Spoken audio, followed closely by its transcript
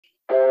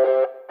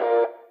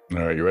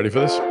All right, you ready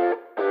for this?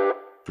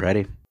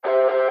 Ready.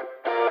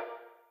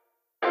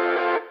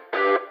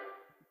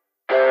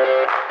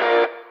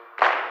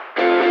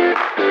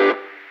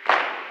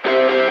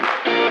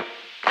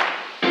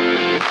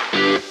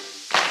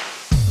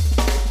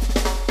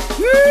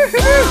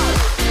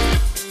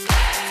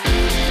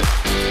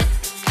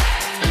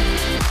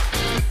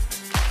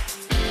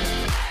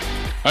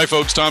 Hi,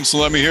 folks. Tom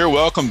Salemi here.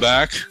 Welcome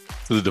back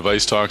to the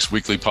Device Talks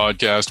weekly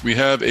podcast. We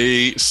have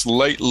a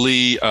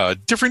slightly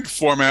different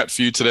format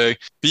for you today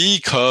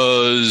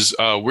because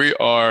we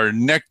are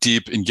neck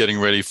deep in getting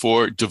ready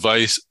for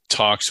Device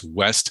Talks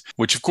West,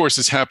 which of course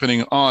is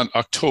happening on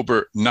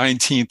October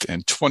 19th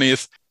and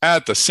 20th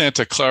at the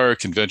Santa Clara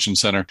Convention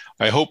Center.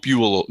 I hope you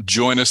will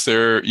join us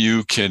there.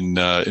 You can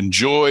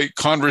enjoy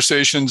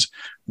conversations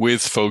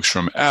with folks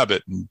from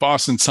Abbott and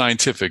Boston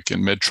Scientific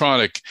and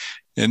Medtronic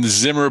and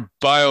Zimmer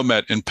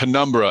Biomet and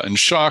Penumbra and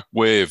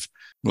Shockwave.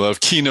 We'll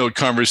have keynote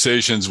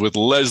conversations with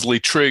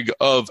Leslie Trigg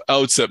of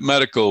Outset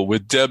Medical,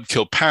 with Deb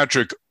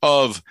Kilpatrick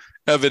of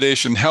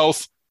Evidation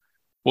Health.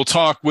 We'll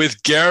talk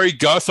with Gary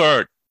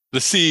Guthart, the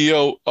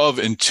CEO of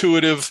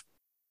Intuitive,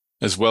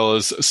 as well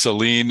as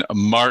Celine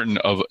Martin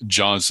of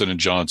Johnson &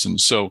 Johnson.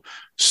 So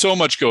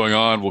much going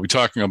on. We'll be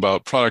talking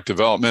about product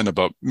development,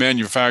 about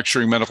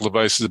manufacturing medical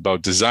devices,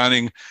 about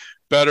designing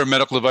better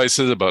medical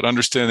devices, about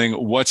understanding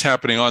what's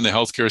happening on the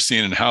healthcare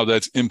scene and how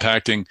that's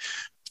impacting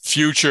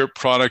future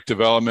product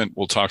development.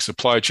 We'll talk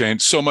supply chain.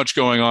 So much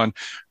going on.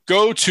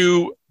 Go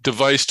to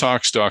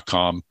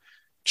DeviceTalks.com,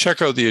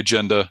 check out the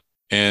agenda,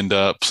 and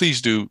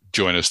please do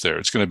join us there.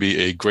 It's going to be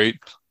a great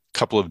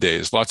couple of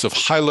days. Lots of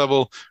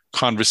high-level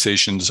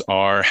conversations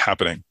are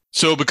happening.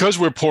 So because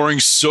we're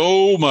pouring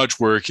so much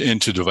work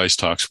into Device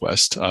Talks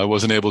West, I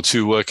wasn't able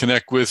to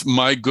connect with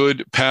my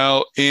good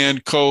pal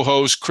and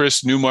co-host,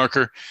 Chris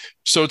Newmarker.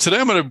 So today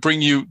I'm going to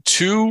bring you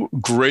two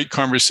great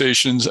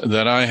conversations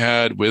that I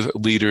had with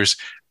leaders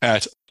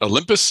at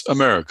Olympus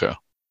America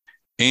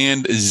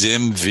and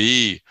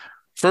ZimVie.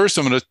 First,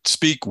 I'm going to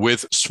speak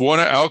with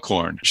Swarna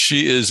Alcorn.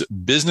 She is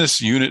Business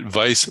Unit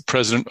Vice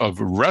President of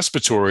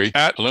Respiratory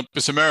at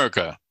Olympus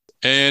America.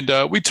 And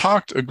we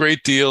talked a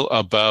great deal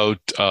about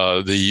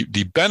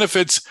the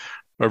benefits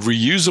of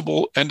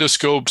reusable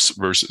endoscopes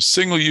versus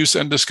single-use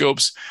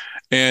endoscopes,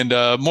 and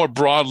more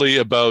broadly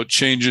about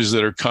changes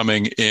that are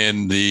coming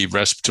in the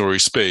respiratory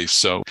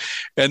space.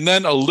 And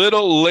then a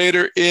little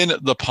later in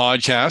the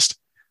podcast,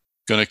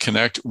 going to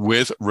connect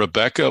with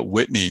Rebecca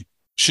Whitney.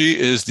 She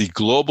is the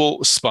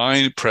Global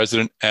Spine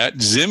President at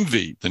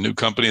ZimVie, the new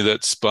company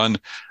that spun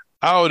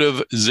out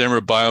of Zimmer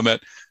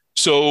Biomet.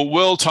 So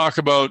we'll talk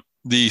about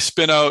the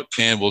spin out,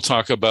 and we'll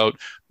talk about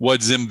what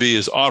ZimVie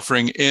is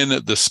offering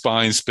in the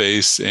spine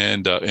space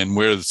and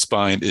where the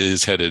spine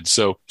is headed.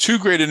 So two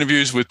great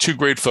interviews with two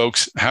great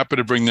folks. Happy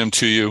to bring them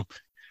to you.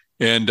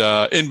 And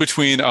in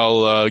between,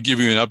 I'll give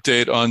you an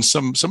update on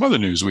some other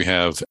news we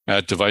have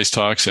at Device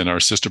Talks and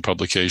our sister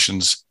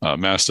publications,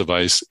 Mass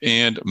Device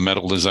and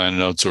Medical Design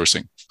and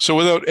Outsourcing. So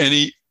without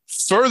any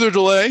further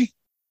delay,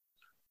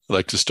 I'd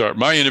like to start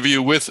my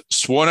interview with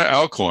Swarna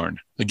Alcorn.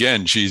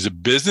 Again, she's a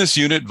Business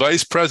Unit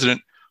Vice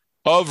President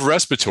of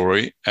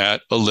Respiratory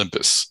at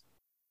Olympus.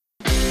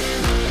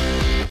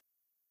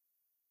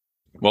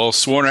 Well,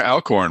 Swarna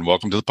Alcorn,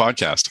 welcome to the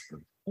podcast.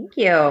 Thank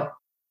you.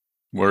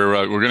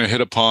 We're going to hit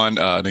upon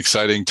an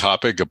exciting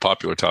topic, a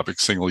popular topic,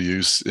 single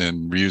use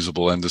and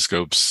reusable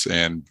endoscopes,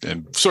 and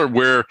sort of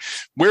where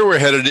we're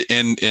headed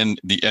in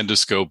the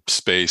endoscope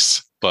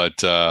space.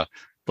 But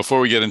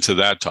before we get into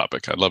that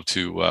topic, I'd love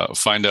to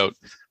find out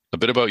a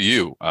bit about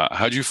you.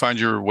 How did you find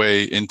your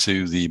way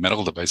into the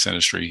medical device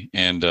industry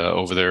and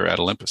over there at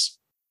Olympus?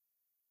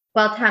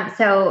 Well, Tom,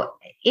 so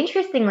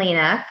interestingly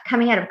enough,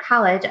 coming out of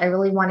college, I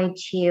really wanted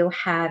to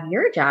have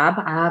your job.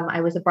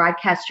 I was a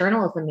broadcast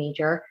journalism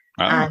major.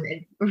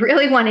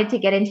 Really wanted to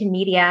get into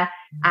media,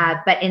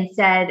 but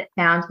instead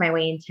found my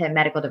way into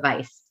medical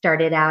device.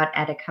 Started out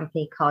at a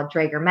company called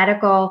Draeger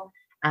Medical,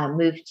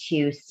 moved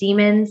to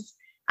Siemens,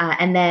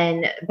 and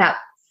then about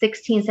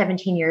 16,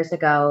 17 years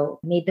ago,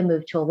 made the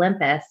move to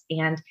Olympus.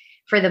 And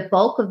for the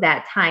bulk of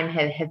that time,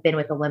 have been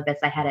with Olympus.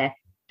 I had a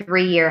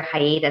 3-year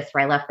hiatus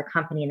where I left the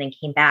company and then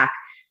came back.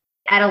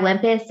 At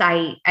Olympus,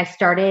 I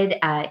started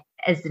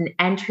as an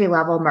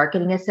entry-level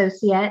marketing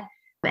associate.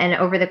 And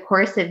over the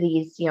course of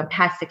these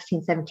past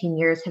 16, 17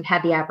 years, have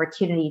had the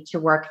opportunity to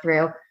work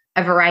through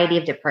a variety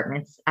of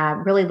departments,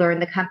 really learn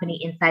the company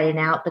inside and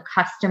out, the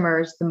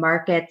customers, the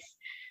markets,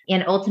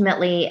 and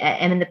ultimately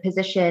am in the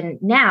position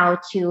now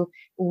to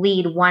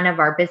lead one of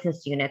our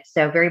business units.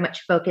 So very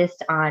much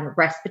focused on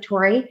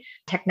respiratory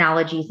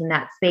technologies in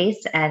that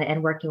space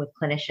and working with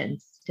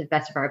clinicians to the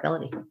best of our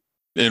ability.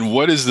 And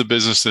what is the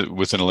business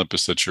within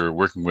Olympus that you're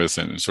working with,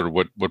 and sort of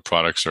what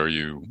products are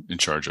you in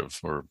charge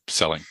of or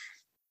selling?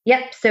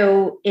 Yep.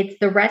 So it's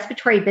the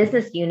respiratory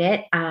business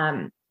unit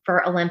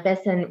for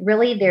Olympus. And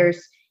really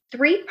there's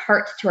 3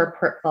 parts to our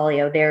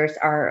portfolio. There's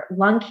our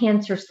lung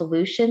cancer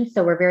solutions.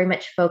 So we're very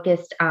much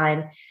focused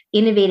on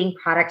innovating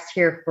products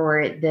here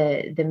for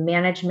the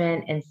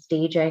management and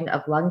staging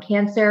of lung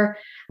cancer.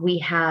 We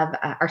have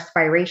our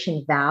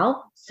spiration valve.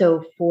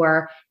 So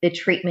for the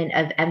treatment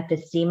of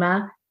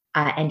emphysema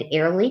and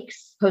air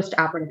leaks,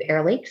 post-operative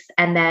air leaks.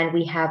 And then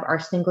we have our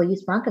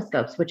single-use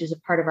bronchoscopes, which is a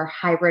part of our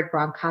hybrid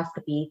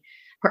bronchoscopy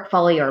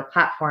portfolio or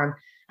platform.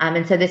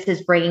 And so this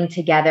is bringing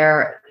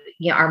together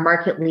our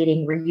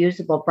market-leading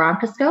reusable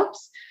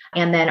bronchoscopes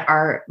and then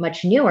our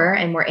much newer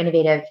and more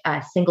innovative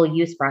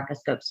single-use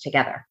bronchoscopes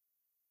together.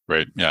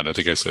 Right. Yeah. And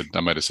I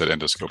might have said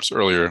endoscopes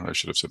earlier. I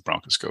should have said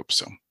bronchoscopes.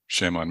 So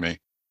shame on me.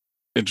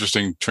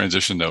 Interesting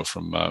transition, though,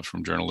 from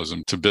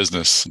journalism to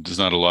business. There's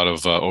not a lot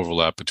of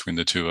overlap between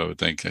the two, I would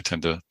think. I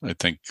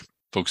think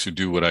folks who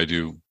do what I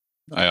do,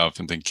 I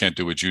often think can't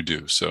do what you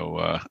do.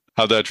 So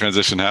how'd that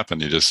transition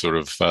happen? You just sort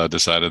of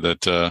decided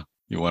that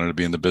you wanted to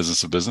be in the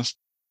business of business?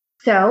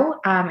 So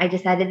I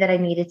decided that I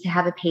needed to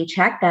have a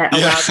paycheck that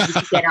allowed me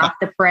to get off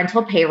the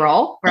parental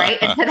payroll, right?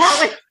 And so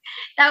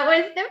that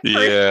was the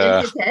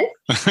first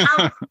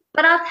impetus.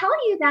 But I'll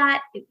tell you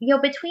that,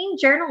 between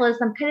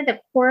journalism, kind of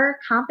the core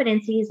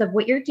competencies of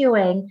what you're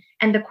doing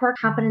and the core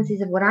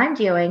competencies of what I'm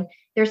doing,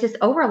 there's this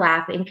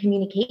overlap in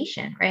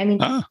communication, right? I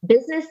mean,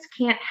 business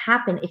can't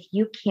happen if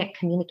you can't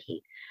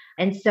communicate.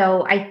 And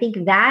so I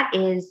think that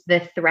is the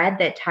thread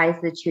that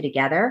ties the two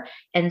together.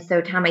 And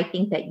so, Tom, I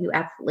think that you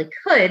absolutely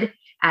could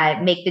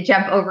make the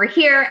jump over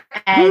here.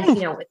 And,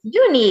 if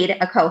you need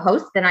a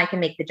co-host, then I can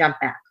make the jump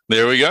back.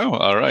 There we go.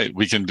 All right.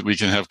 We can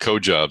have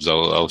co-jobs.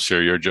 I'll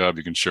share your job.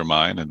 You can share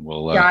mine, and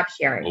we'll job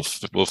sharing.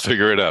 We'll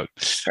figure it out.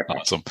 Perfect.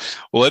 Awesome.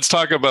 Well, let's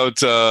talk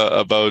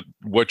about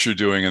what you're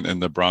doing in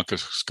the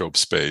bronchoscope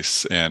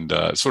space and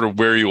sort of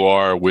where you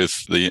are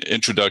with the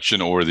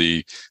introduction or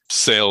the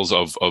sales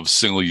of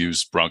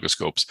single-use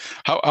bronchoscopes.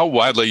 How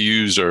widely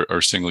used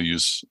are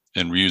single-use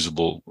and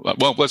reusable?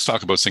 Well, let's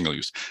talk about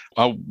single-use.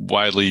 How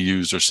widely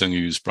used are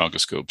single-use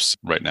bronchoscopes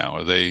right now?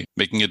 Are they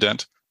making a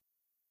dent?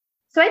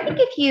 So I think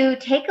if you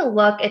take a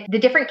look at the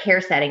different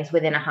care settings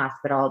within a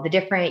hospital, the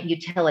different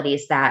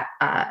utilities that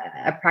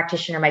a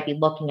practitioner might be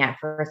looking at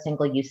for a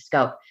single-use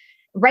scope,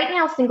 right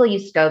now,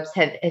 single-use scopes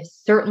have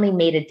certainly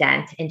made a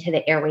dent into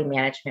the airway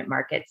management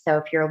market. So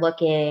if you're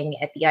looking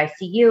at the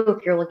ICU,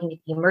 if you're looking at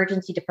the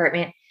emergency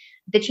department,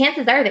 the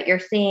chances are that you're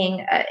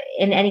seeing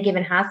in any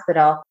given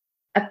hospital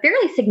a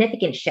fairly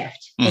significant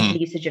shift in the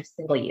usage of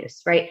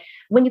single-use, right?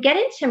 When you get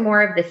into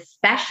more of the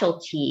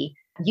specialty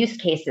use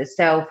cases.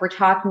 So if we're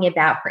talking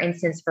about, for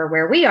instance, for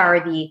where we are,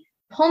 the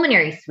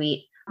pulmonary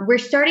suite, we're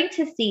starting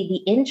to see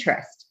the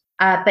interest,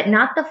 but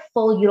not the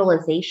full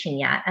utilization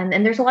yet.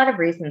 And there's a lot of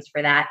reasons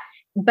for that.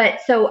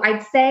 But so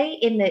I'd say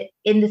in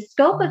the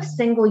scope of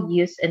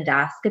single-use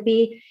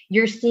endoscopy,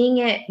 you're seeing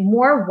it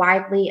more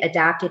widely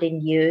adopted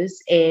and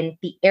used in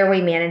the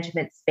airway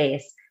management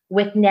space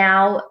with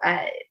now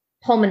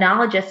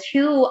pulmonologists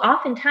who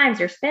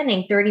oftentimes are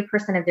spending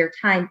 30% of their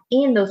time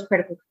in those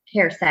critical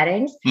care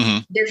settings.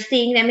 They're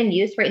seeing them in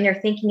use, right? And they're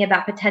thinking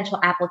about potential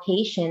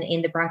application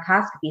in the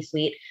bronchoscopy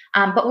suite.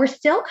 But we're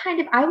still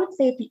kind of, I would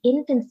say, at the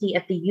infancy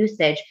of the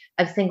usage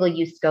of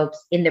single-use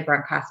scopes in the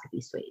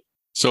bronchoscopy suite.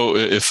 So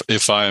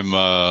if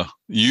I'm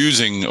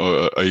using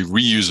a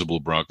reusable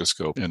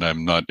bronchoscope and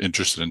I'm not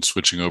interested in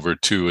switching over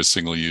to a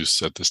single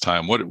use at this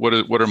time,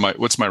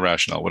 what's my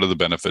rationale? What are the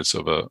benefits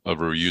of a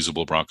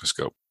reusable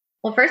bronchoscope?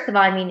 Well, first of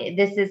all, I mean,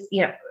 this is,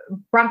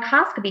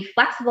 bronchoscopy,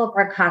 flexible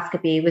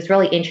bronchoscopy was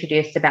really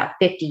introduced about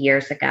 50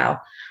 years ago.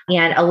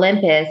 And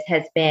Olympus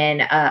has been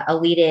a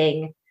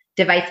leading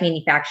device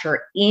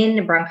manufacturer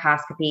in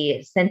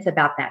bronchoscopy since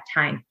about that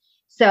time.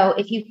 So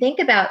if you think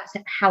about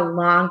how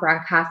long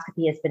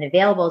bronchoscopy has been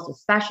available as a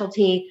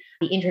specialty,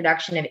 the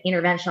introduction of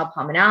interventional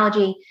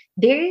pulmonology,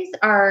 these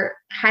are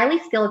highly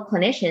skilled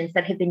clinicians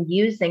that have been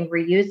using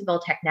reusable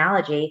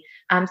technology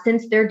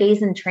since their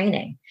days in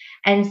training.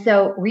 And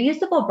so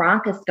reusable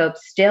bronchoscopes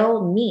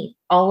still meet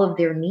all of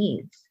their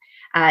needs.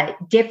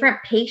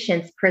 Different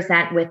patients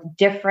present with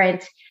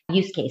different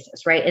use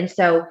cases, right? And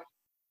so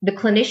the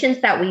clinicians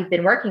that we've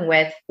been working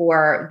with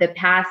for the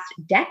past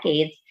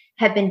decades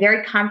have been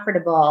very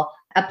comfortable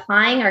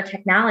applying our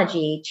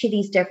technology to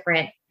these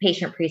different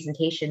patient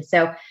presentations.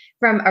 So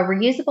from a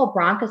reusable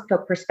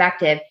bronchoscope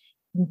perspective,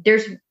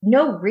 there's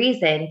no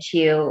reason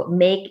to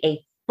make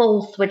a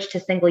full switch to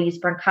single-use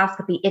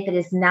bronchoscopy if it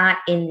is not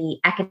in the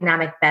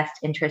economic best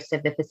interest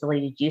of the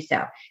facility to do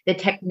so. The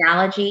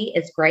technology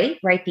is great,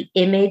 right? The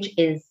image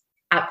is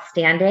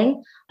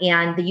outstanding,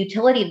 and the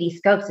utility of these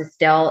scopes is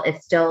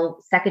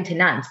still second to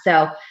none.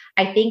 So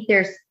I think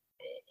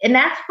and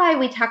that's why when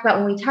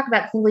we talk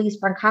about single-use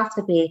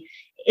bronchoscopy,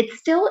 it's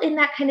still in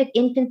that kind of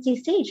infancy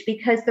stage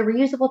because the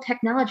reusable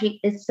technology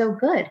is so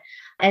good.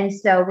 And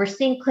so we're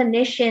seeing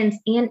clinicians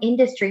and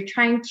industry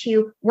trying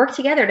to work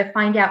together to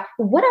find out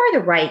what are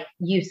the right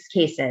use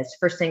cases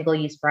for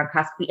single-use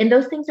bronchoscopy. And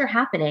those things are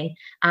happening,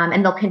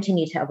 and they'll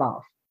continue to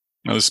evolve.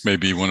 Now, this may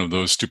be one of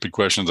those stupid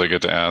questions I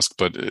get to ask,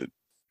 but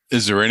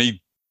is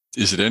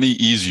it any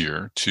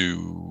easier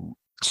to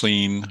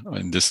clean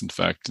and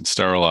disinfect and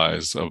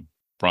sterilize a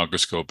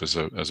bronchoscope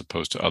as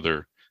opposed to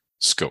other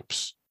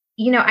scopes?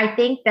 I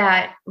think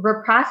that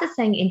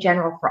reprocessing in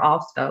general for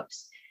all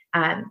scopes,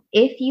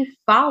 if you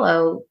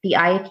follow the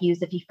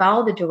IFUs, if you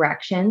follow the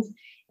directions,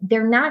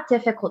 they're not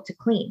difficult to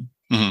clean.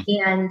 Mhm.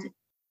 And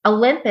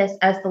Olympus,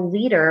 as the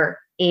leader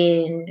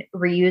in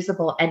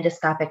reusable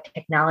endoscopic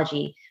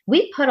technology,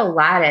 we put a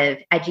lot of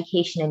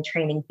education and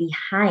training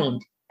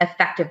behind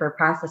effective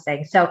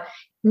reprocessing. So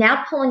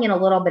now pulling in a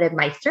little bit of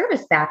my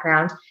service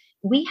background,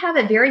 we have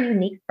a very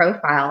unique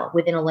profile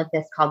within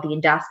Olympus called the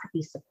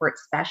endoscopy support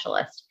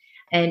specialist.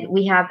 And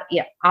we have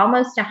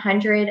almost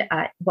 100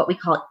 what we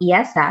call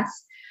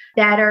ESS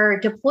that are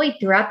deployed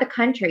throughout the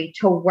country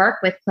to work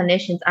with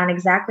clinicians on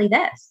exactly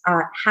this,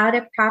 how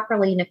to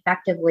properly and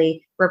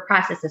effectively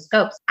reprocess the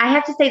scopes. I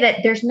have to say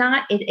that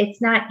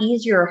it's not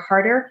easier or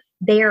harder.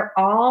 They are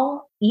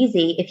all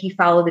easy if you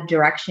follow the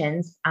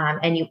directions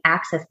and you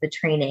access the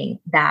training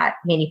that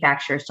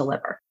manufacturers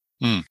deliver.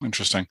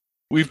 Interesting.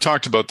 We've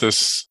talked about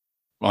this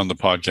on the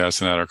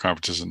podcast and at our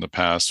conferences in the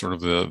past, sort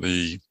of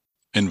the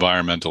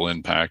environmental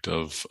impact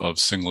of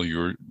single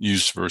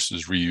use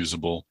versus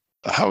reusable.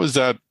 How does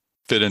that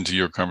fit into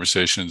your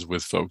conversations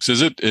with folks?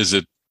 Is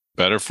it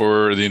better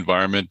for the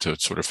environment to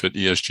sort of fit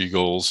ESG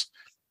goals?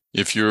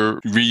 If you're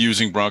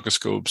reusing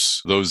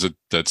bronchoscopes, those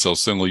that sell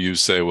single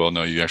use say, well,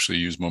 no, you actually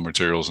use more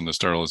materials in the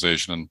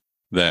sterilization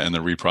and the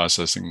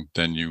reprocessing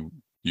than you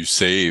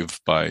save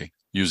by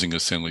using a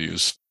single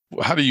use.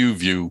 How do you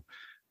view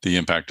the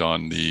impact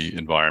on the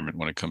environment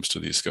when it comes to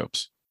these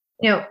scopes?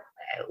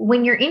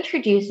 When you're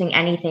introducing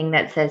anything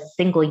that says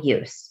single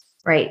use,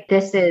 right,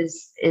 this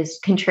is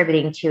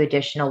contributing to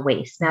additional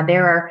waste. Now,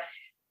 there are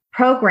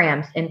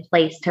programs in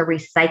place to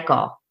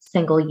recycle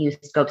single-use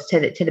scopes to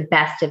the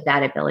best of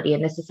that ability.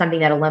 And this is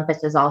something that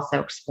Olympus is also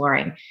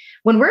exploring.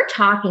 When we're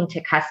talking to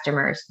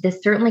customers,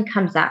 this certainly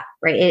comes up,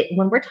 right?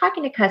 When we're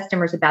talking to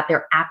customers about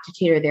their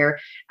aptitude or their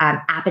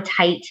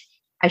appetite,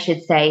 I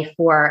should say,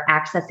 for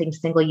accessing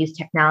single-use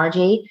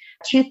technology,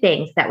 two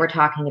things that we're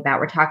talking about.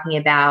 We're talking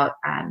about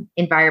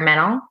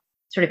environmental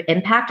sort of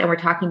impact, and we're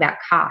talking about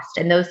cost.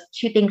 And those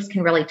two things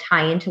can really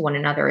tie into one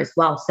another as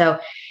well. So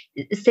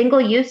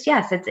single-use,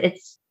 yes,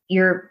 it's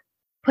you're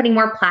putting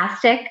more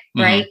plastic,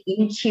 right,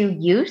 into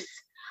use.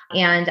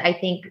 And I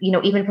think,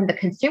 even from the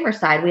consumer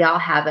side, we all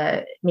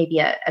have maybe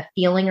a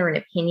feeling or an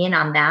opinion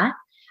on that,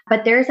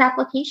 but there's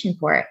application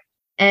for it.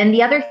 And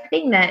the other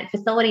thing that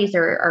facilities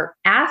are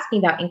asking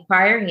about,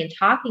 inquiring and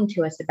talking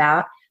to us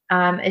about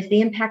is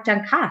the impact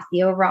on cost,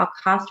 the overall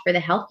cost for the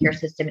healthcare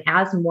system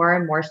as more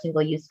and more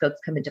single-use scopes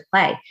come into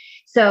play.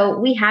 So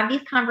we have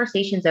these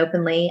conversations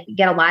openly,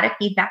 get a lot of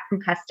feedback from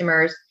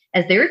customers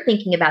as they're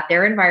thinking about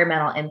their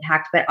environmental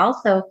impact, but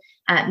also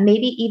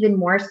maybe even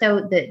more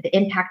so the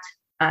impact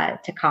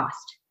to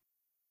cost.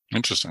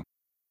 Interesting.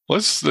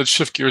 Let's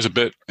shift gears a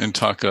bit and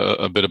talk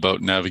a bit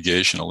about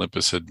navigation.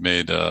 Olympus had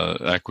made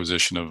an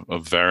acquisition of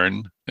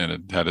Varon,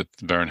 and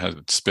Varon had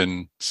its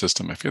spin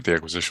system. I forget the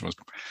acquisition was.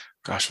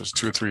 Gosh, it was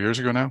 2 or 3 years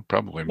ago now,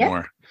 probably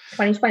more.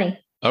 2020.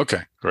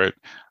 Okay, great.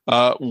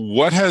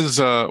 What has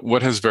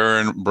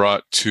Varon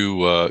brought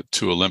to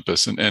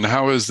Olympus, and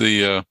how is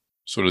the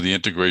sort of the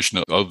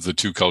integration of the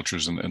two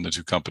cultures and the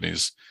two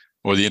companies,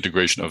 or the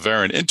integration of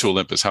Varon into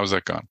Olympus? How's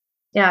that gone?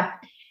 Yeah.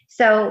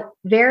 So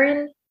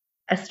Varon,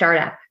 a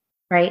startup,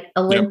 right?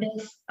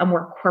 Olympus, a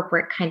more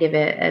corporate kind of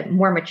a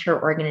more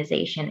mature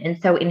organization.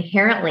 And so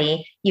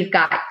inherently, you've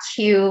got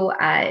two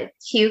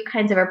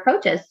kinds of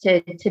approaches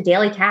to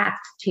daily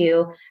tasks,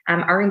 to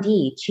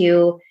R&D,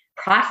 to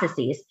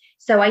processes.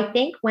 So I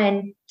think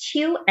when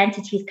two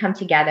entities come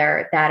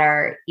together that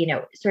are,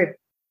 sort of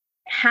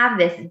have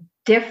this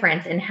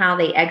difference in how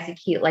they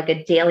execute like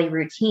a daily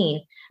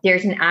routine,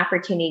 there's an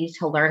opportunity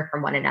to learn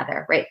from one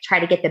another, right? Try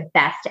to get the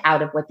best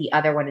out of what the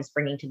other one is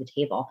bringing to the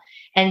table.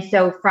 And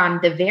so from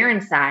the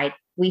Varon side,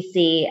 we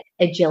see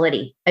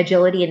agility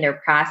in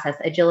their process,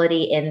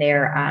 agility in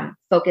their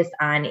focus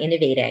on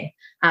innovating.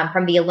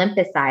 From the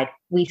Olympus side,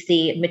 we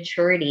see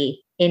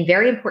maturity in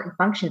very important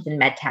functions in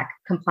medtech,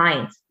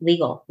 compliance,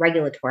 legal,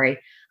 regulatory.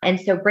 And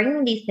so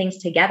bringing these things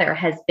together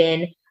has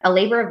been a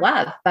labor of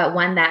love, but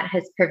one that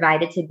has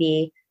provided to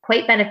be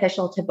quite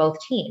beneficial to both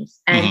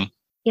teams. And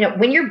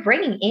when you're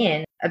bringing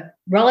in a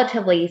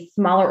relatively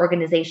smaller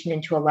organization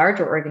into a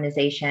larger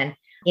organization,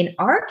 in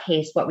our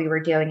case, what we were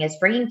doing is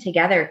bringing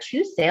together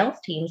two sales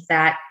teams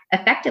that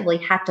effectively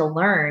had to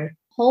learn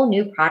whole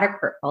new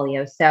product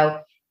portfolios. So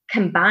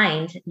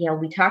combined,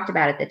 we talked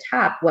about at the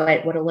top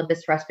what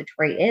Olympus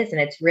Respiratory is, and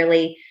it's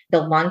really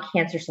the lung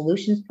cancer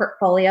solutions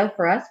portfolio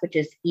for us, which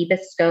is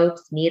EBIS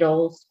scopes,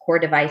 needles, core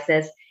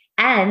devices.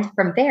 And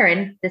from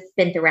Varon, the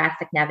spin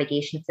thoracic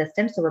navigation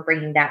system. So we're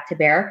bringing that to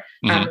bear,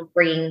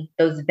 bringing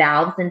those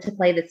valves into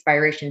play, the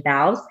spiration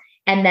valves,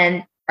 and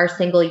then our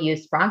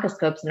single-use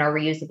bronchoscopes and our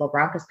reusable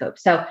bronchoscopes.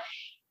 So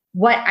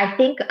what I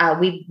think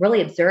we've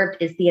really observed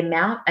is the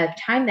amount of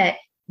time that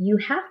you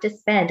have to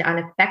spend on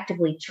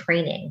effectively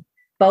training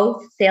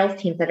both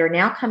sales teams that are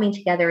now coming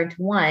together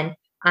into one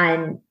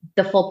on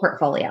the full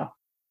portfolio.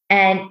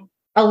 And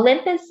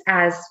Olympus,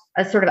 as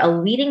a sort of a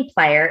leading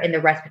player in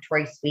the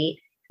respiratory suite,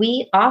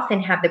 we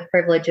often have the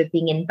privilege of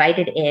being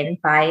invited in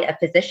by a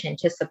physician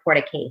to support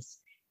a case.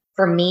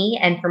 For me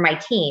and for my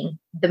team,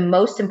 the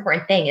most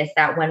important thing is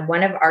that when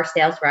one of our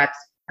sales reps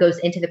goes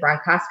into the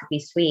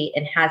bronchoscopy suite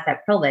and has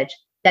that privilege,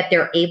 that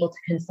they're able to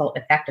consult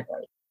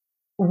effectively.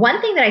 One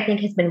thing that I think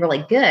has been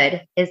really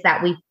good is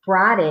that we've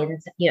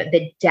broadened,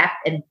 the depth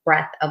and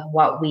breadth of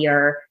what we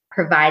are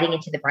providing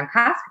into the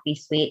bronchoscopy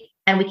suite,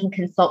 and we can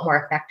consult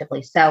more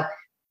effectively. So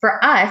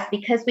for us,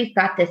 because we've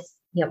got this,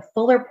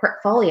 fuller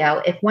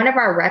portfolio, if one of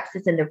our reps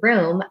is in the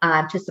room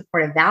to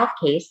support a valve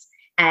case,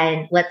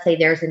 and let's say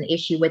there's an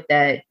issue with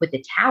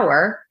the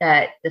tower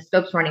that the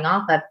scope's running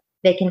off of,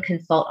 they can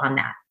consult on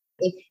that.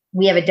 If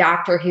we have a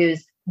doctor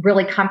who's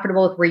really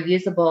comfortable with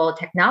reusable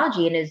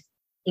technology and is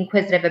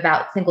inquisitive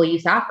about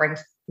single-use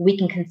offerings, we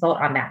can consult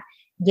on that.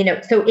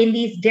 So in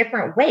these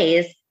different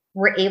ways,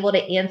 we're able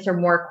to answer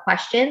more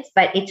questions,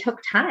 but it took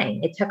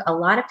time. It took a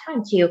lot of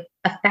time to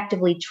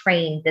effectively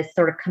train this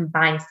sort of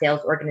combined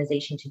sales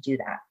organization to do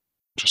that.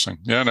 Interesting.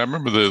 Yeah, and I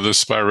remember the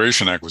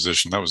Spiration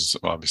acquisition. That was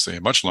obviously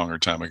a much longer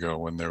time ago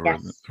when there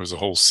was a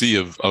whole sea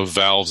of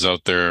valves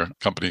out there,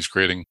 companies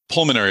creating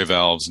pulmonary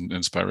valves, and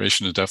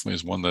Spiration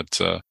is one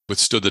that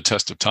withstood the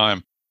test of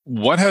time.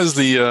 What has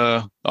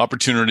the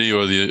opportunity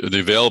or the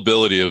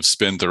availability of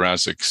Spin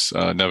Thoracic's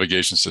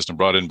navigation system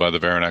brought in by the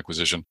Varian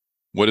acquisition?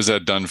 What has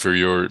that done for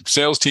your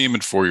sales team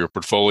and for your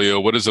portfolio?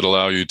 What does it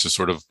allow you to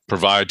sort of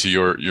provide to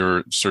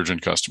your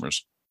surgeon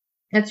customers?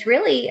 It's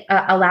really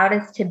allowed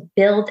us to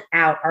build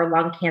out our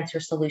lung cancer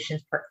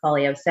solutions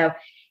portfolio. So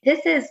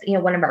this is,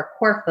 one of our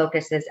core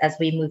focuses as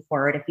we move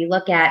forward. If you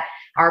look at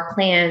our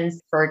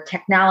plans for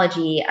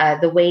technology,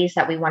 the ways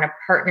that we want to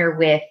partner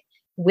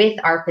with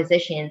our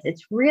physicians,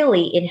 it's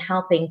really in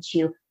helping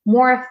to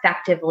more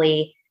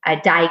effectively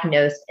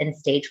diagnose and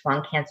stage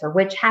lung cancer,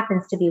 which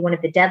happens to be one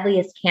of the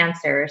deadliest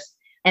cancers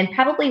and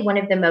probably one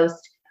of the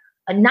most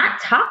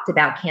not talked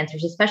about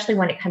cancers, especially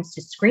when it comes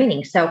to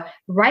screening. So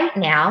right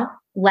now,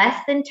 less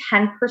than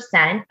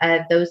 10%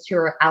 of those who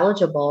are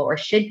eligible or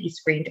should be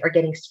screened are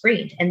getting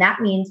screened. And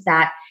that means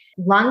that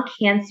lung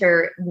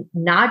cancer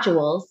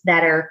nodules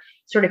that are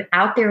sort of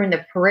out there in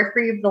the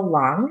periphery of the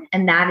lung,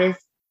 and that is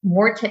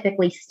more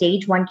typically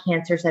stage 1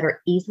 cancers that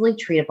are easily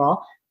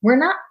treatable, we're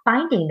not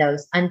finding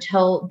those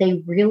until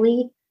they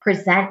really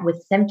present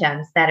with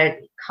symptoms that are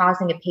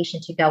causing a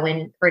patient to go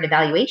in for an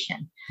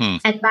evaluation.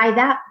 And by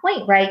that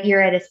point, right,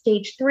 you're at a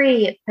stage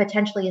 3,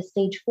 potentially a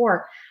stage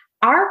 4.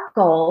 Our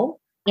goal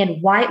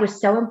and why it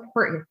was so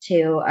important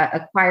to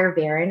acquire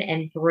Varian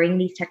and bring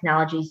these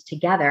technologies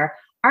together,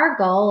 our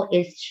goal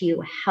is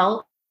to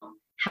help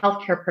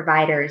healthcare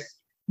providers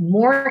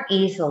more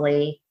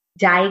easily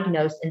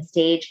diagnose and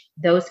stage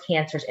those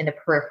cancers in the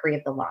periphery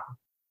of the lung.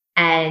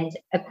 And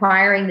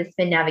acquiring the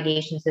Spin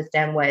navigation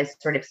system was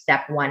sort of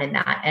step 1 in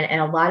that. And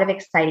a lot of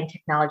exciting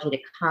technology to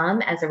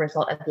come as a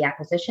result of the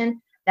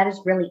acquisition. That is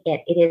really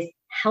it. It is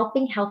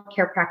helping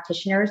healthcare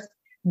practitioners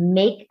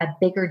make a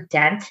bigger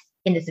dent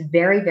in this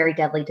very, very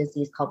deadly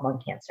disease called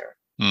lung cancer.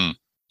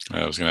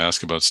 I was going to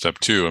ask about step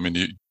 2. I mean,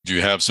 do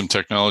you have some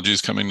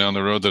technologies coming down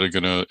the road that are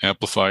going to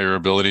amplify your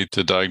ability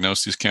to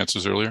diagnose these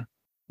cancers earlier?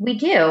 We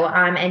do.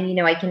 And,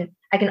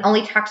 I can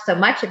only talk so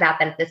much about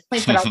that at this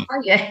point, but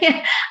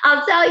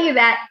I'll tell you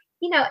that,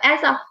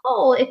 as a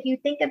whole, if you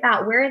think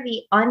about where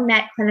the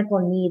unmet clinical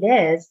need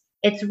is,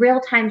 it's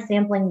real-time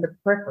sampling the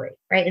periphery,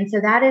 right? And so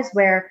that is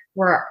where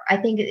I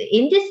think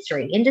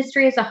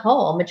industry as a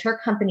whole, mature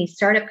companies,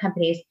 startup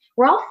companies,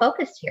 we're all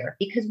focused here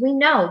because we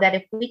know that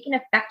if we can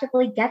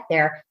effectively get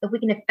there, if we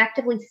can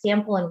effectively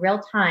sample in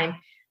real time,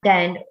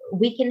 then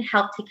we can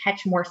help to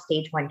catch more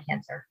stage 1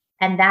 cancer.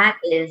 And that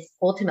is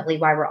ultimately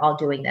why we're all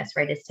doing this,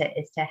 right? Is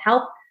to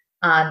help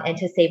and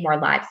to save more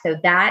lives. So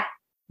that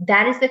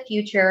is the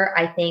future,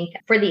 I think,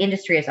 for the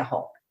industry as a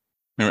whole.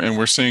 And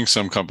we're seeing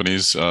some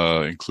companies,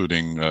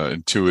 including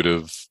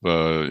Intuitive,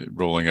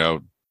 rolling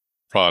out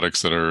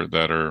products that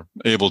are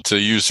able to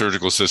use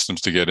surgical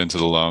systems to get into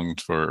the lung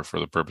for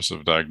the purpose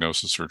of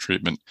diagnosis or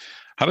treatment.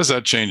 How does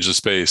that change the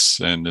space?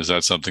 And is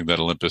that something that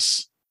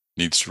Olympus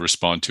needs to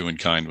respond to in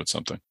kind with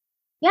something?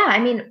 Yeah, I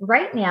mean,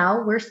 right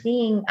now we're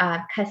seeing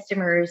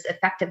customers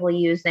effectively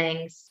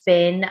using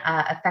Spin,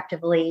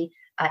 effectively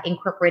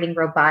incorporating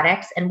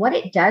robotics. And what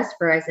it does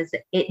for us is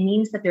it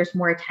means that there's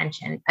more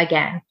attention,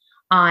 again,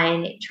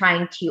 on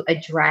trying to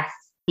address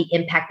the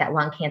impact that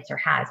lung cancer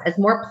has. As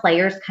more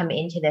players come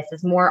into this,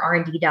 as more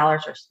R&D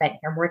dollars are spent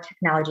here, more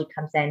technology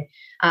comes in,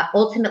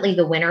 ultimately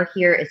the winner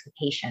here is the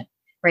patient,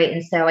 right?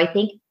 And so I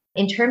think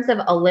in terms of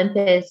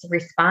Olympus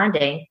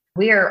responding,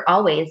 we are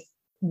always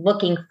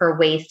looking for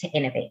ways to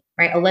innovate,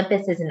 right?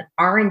 Olympus is an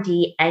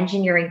R&D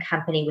engineering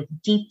company with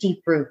deep,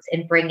 deep roots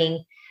in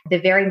bringing the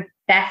very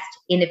best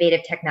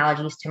innovative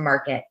technologies to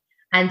market.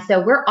 And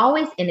so we're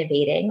always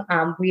innovating.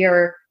 We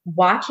are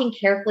watching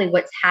carefully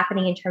what's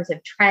happening in terms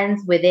of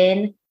trends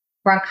within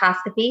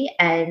bronchoscopy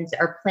and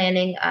are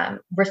planning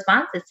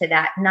responses to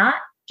that, not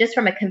just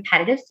from a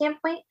competitive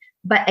standpoint,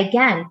 but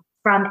again,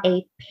 from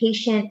a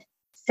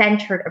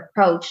patient-centered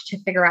approach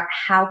to figure out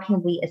how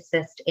can we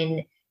assist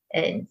in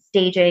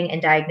staging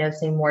and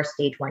diagnosing more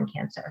stage 1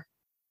 cancer.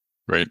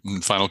 Great.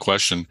 And final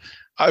question.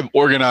 I've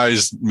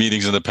organized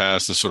meetings in the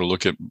past to sort of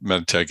look at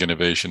medtech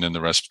innovation in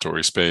the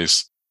respiratory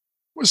space.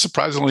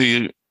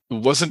 It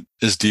wasn't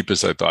as deep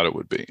as I thought it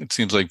would be. It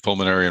seems like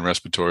pulmonary and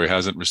respiratory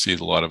hasn't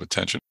received a lot of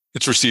attention.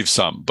 It's received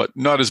some, but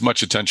not as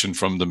much attention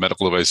from the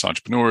medical device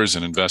entrepreneurs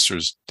and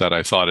investors that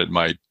I thought it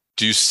might.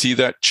 Do you see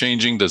that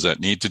changing? Does that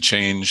need to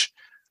change?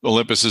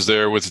 Olympus is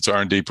there with its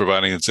R&D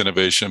providing its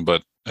innovation,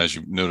 but as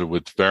you noted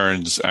with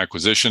Barron's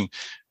acquisition,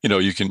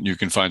 you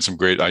can find some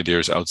great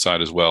ideas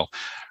outside as well.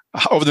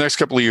 Over the next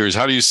couple of years,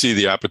 how do you see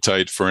the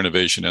appetite for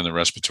innovation in the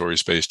respiratory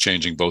space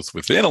changing both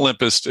within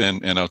Olympus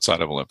and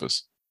outside of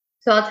Olympus?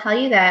 So I'll tell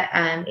you that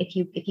if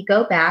you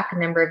go back a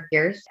number of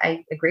years,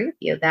 I agree with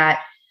you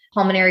that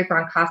pulmonary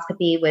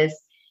bronchoscopy was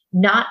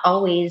not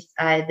always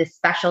the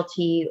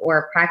specialty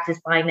or practice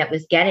line that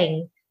was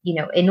getting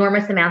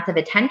enormous amounts of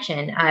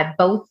attention,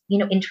 both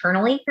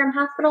internally from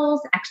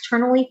hospitals,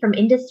 externally from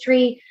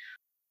industry.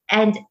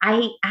 And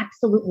I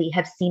absolutely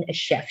have seen a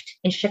shift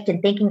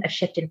in thinking, a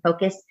shift in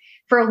focus.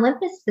 For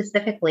Olympus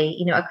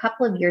specifically, a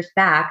couple of years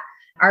back,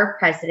 our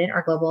president,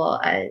 our global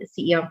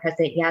CEO and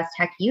president, Yas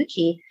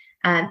Takeuchi,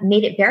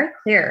 made it very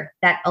clear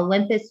that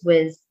Olympus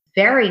was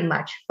very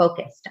much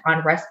focused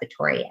on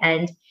respiratory.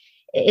 And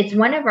it's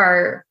one of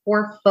our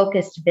 4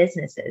 focused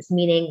businesses,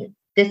 meaning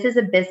this is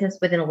a business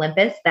within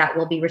Olympus that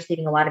will be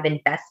receiving a lot of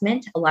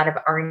investment, a lot of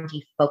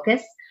R&D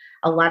focus,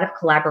 a lot of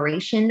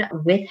collaboration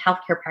with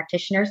healthcare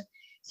practitioners.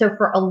 So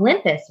for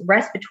Olympus,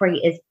 respiratory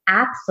is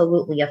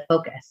absolutely a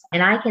focus.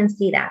 And I can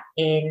see that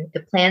in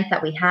the plans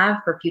that we have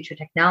for future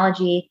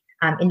technology,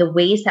 in the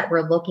ways that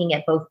we're looking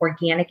at both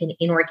organic and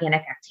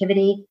inorganic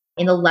activity,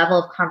 in the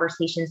level of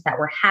conversations that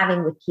we're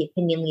having with key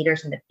opinion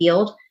leaders in the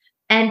field.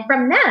 And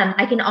from them,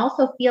 I can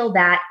also feel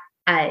that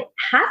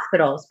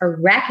hospitals are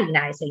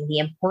recognizing the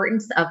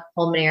importance of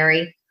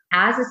pulmonary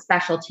as a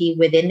specialty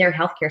within their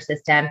healthcare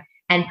system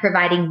and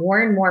providing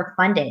more and more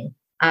funding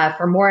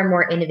for more and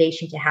more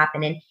innovation to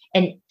happen.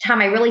 And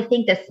Tom, I really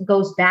think this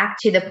goes back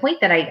to the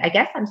point that I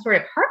guess I'm sort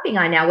of harping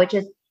on now, which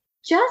is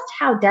just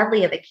how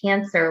deadly of a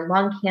cancer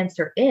lung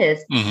cancer is.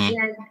 Mm-hmm.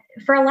 And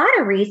for a lot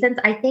of reasons,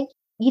 I think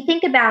you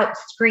think about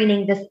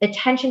screening, this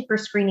attention for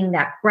screening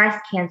that breast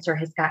cancer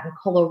has gotten,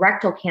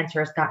 colorectal cancer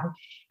has gotten,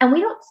 and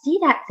we don't see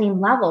that same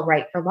level,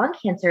 right, for lung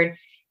cancer.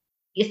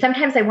 And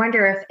sometimes I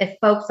wonder if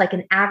folks, like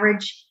an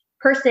average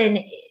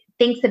person,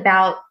 thinks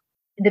about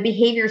the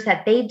behaviors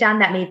that they've done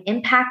that may have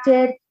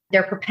impacted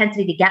their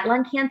propensity to get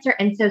lung cancer,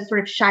 and so sort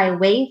of shy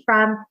away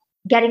from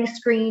getting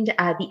screened,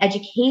 the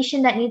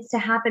education that needs to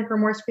happen for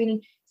more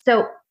screening.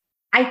 So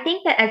I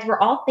think that as we're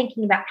all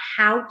thinking about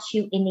how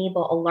to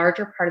enable a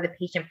larger part of the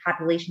patient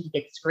population to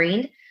get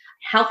screened,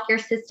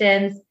 healthcare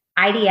systems,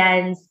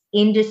 IDNs,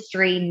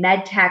 industry,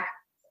 medtech,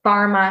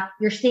 pharma,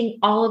 you're seeing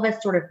all of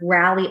us sort of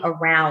rally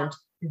around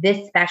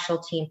this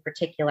specialty in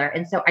particular.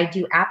 And so I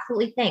do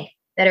absolutely think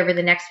that over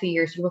the next few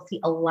years, you will see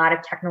a lot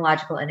of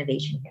technological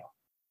innovation here.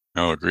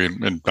 Oh, agreed.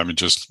 And I mean,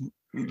 just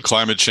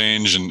climate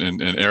change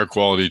and air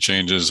quality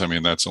changes, I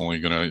mean, that's only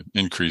going to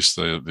increase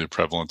the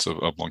prevalence of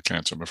lung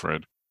cancer, I'm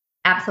afraid.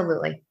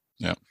 Absolutely.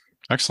 Yeah.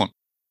 Excellent.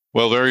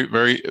 Well, very,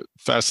 very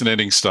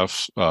fascinating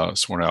stuff,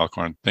 Swarna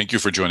Alcorn. Thank you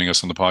for joining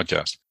us on the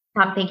podcast.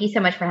 Tom, thank you so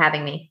much for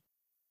having me.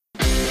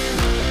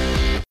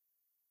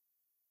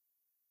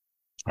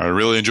 I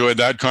really enjoyed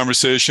that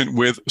conversation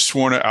with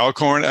Swarna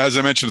Alcorn. As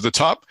I mentioned at the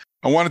top,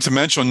 I wanted to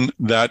mention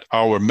that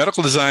our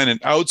Medical Design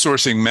and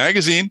Outsourcing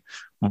magazine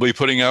will be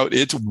putting out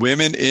its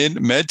Women in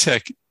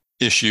MedTech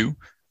issue.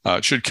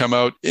 It should come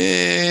out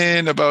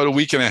in about a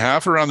week and a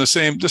half, around the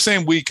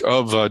same week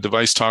of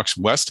DeviceTalks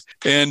West.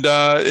 And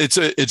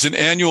it's an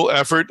annual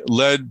effort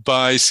led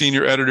by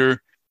senior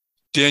editor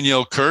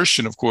Danielle Kirsch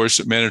and, of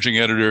course, managing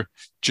editor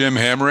Jim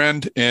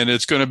Hammerand. And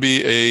it's going to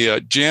be a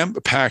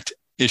jam-packed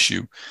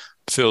issue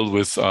filled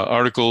with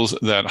articles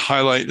that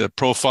highlight, that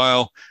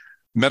profile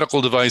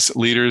medical device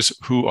leaders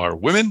who are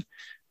women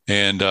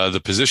and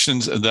the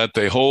positions that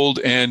they hold,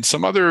 and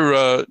some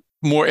other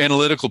more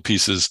analytical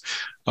pieces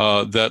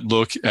that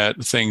look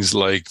at things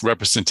like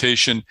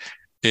representation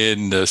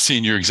in the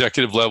senior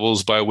executive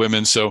levels by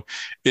women. So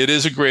it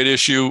is a great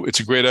issue.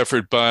 It's a great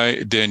effort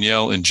by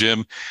Danielle and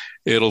Jim.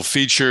 It'll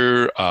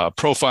feature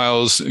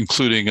profiles,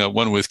 including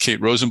one with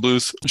Kate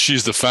Rosenbluth.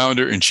 She's the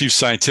founder and chief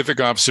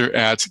scientific officer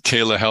at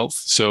Kayla Health.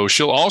 So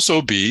she'll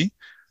also be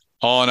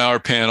on our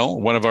panel,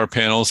 one of our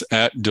panels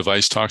at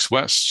DeviceTalks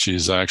West.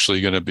 She's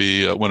actually going to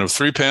be one of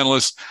 3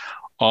 panelists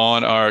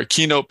on our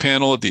keynote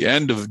panel at the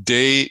end of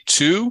day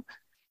 2.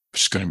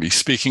 She's going to be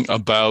speaking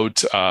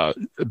about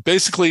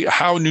basically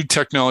how new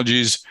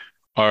technologies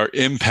are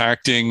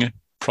impacting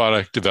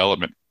product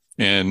development.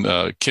 And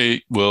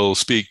Kate will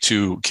speak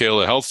to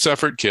Kayla Health's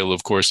effort. Kayla,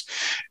 of course,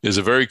 is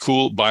a very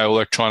cool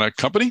bioelectronic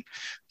company.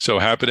 So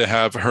happy to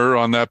have her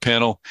on that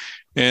panel.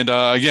 And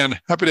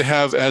again, happy to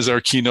have as our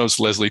keynotes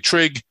Leslie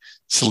Trigg,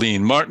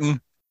 Celine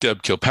Martin,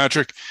 Deb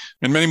Kilpatrick,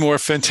 and many more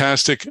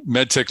fantastic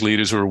medtech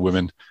leaders who are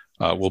women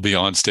will be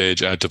on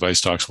stage at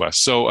Device Talks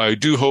West. So I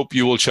do hope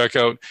you will check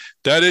out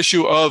that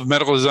issue of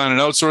Medical Design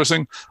and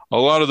Outsourcing. A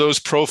lot of those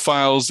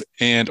profiles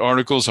and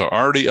articles are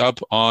already up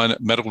on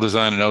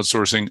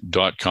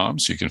medicaldesignandoutsourcing.com,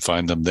 so you can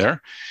find them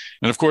there.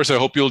 And of course, I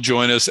hope you'll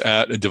join us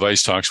at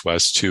Device Talks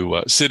West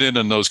to sit in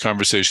on those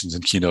conversations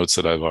and keynotes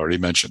that I've already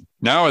mentioned.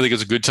 Now, I think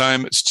it's a good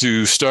time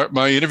to start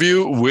my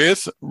interview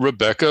with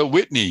Rebecca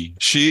Whitney.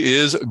 She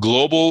is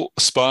Global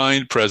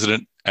Spine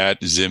President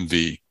at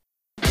ZimVie.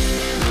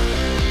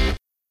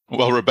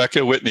 Well,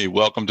 Rebecca Whitney,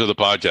 welcome to the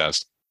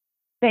podcast.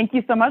 Thank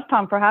you so much,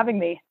 Tom, for having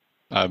me.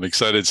 I'm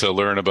excited to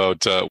learn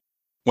about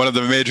one of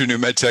the major new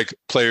medtech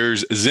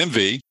players,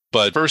 ZimVie.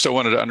 But first, I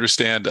wanted to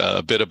understand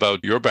a bit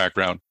about your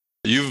background.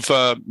 You've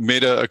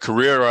made a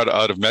career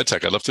out of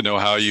medtech. I'd love to know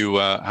how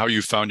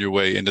you found your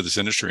way into this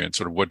industry and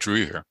sort of what drew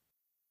you here.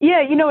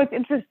 Yeah, it's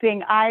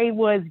interesting. I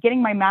was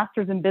getting my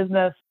master's in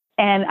business,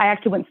 and I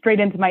actually went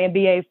straight into my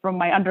MBA from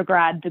my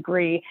undergrad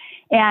degree.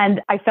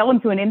 And I fell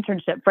into an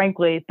internship,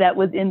 frankly, that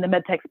was in the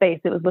medtech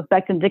space. It was with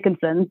Becton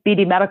Dickinson,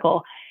 BD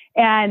Medical.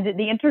 And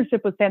the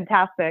internship was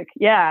fantastic.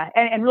 Yeah.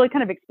 And really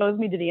kind of exposed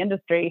me to the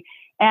industry.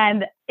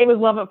 And it was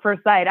love at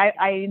first sight.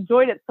 I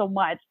enjoyed it so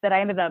much that I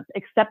ended up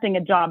accepting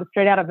a job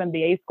straight out of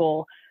MBA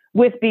school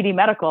with BD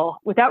Medical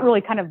without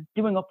really kind of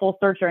doing a full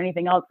search or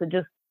anything else. I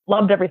just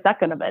loved every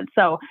second of it.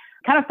 So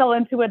kind of fell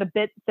into it a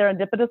bit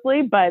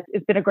serendipitously, but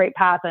it's been a great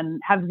path and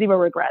have zero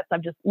regrets.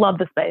 I've just loved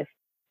the space.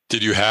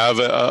 Did you have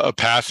a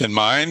path in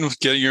mind with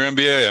getting your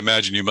MBA? I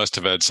imagine you must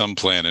have had some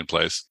plan in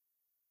place.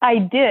 I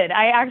did.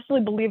 I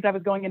actually believed I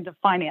was going into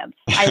finance.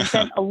 I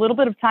spent a little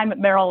bit of time at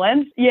Merrill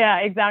Lynch. Yeah,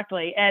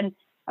 exactly. And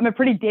I'm a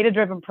pretty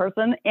data-driven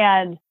person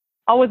and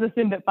always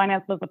assumed that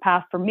finance was the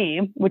path for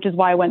me, which is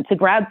why I went to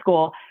grad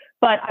school.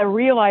 But I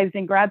realized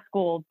in grad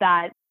school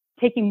that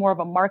taking more of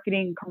a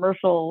marketing,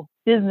 commercial,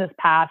 business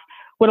path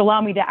would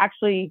allow me to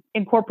actually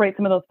incorporate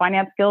some of those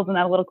finance skills and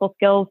analytical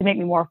skills to make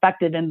me more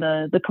effective in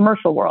the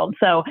commercial world.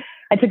 So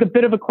I took a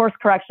bit of a course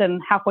correction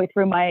halfway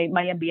through my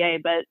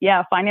MBA, but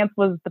yeah, finance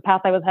was the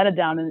path I was headed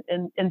down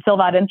until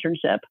that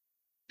internship.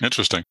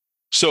 Interesting.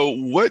 So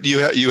what you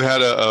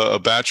had a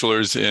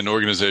bachelor's in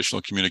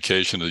organizational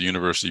communication at the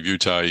University of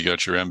Utah. You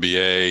got your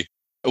MBA.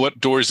 What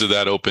doors did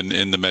that open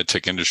in the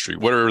medtech industry?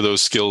 What are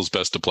those skills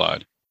best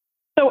applied?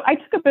 So I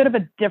took a bit of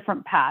a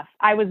different path.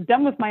 I was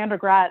done with my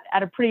undergrad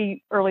at a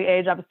pretty early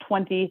age. I was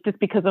 20 just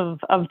because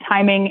of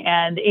timing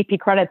and AP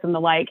credits and the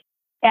like.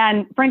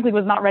 And frankly,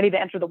 was not ready to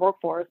enter the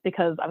workforce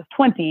because I was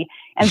 20.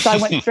 And so I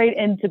went straight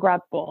into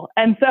grad school.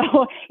 And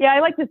so, yeah, I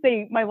like to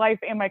say my life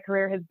and my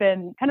career has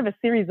been kind of a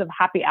series of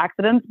happy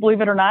accidents, believe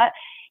it or not.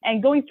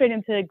 And going straight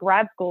into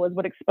grad school is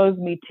what exposed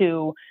me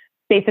to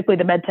basically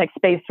the medtech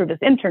space through this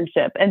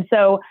internship. And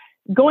so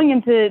going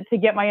into to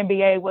get my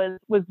MBA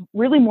was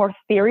really more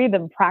theory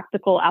than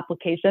practical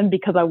application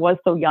because I was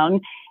so young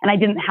and I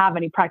didn't have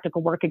any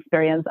practical work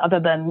experience other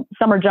than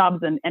summer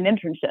jobs and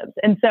internships.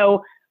 And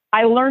so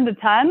I learned a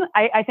ton.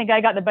 I think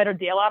I got the better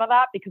deal out of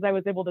that because I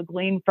was able to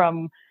glean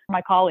from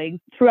my colleagues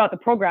throughout the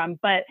program,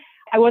 but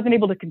I wasn't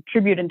able to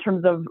contribute in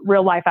terms of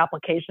real life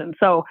application.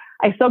 So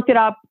I soaked it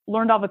up,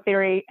 learned all the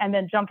theory, and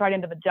then jumped right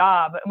into the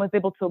job and was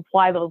able to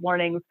apply those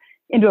learnings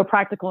into a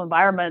practical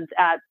environment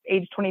at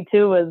age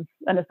 22 as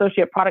an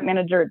associate product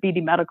manager at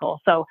BD Medical.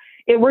 So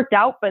it worked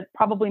out, but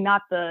probably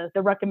not the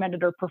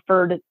recommended or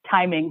preferred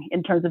timing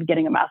in terms of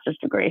getting a master's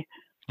degree.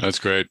 That's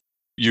great.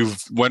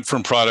 You've went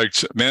from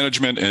product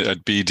management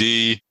at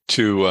BD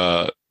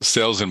to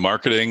sales and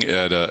marketing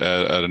at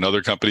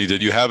another company.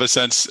 Did you have a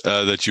sense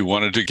that you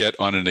wanted to get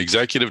on an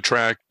executive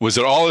track? Was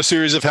it all a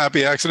series of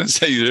happy accidents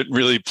that you didn't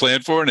really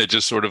plan for and it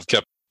just sort of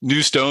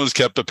new stones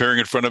kept appearing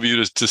in front of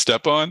you to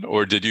step on?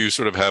 Or did you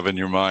sort of have in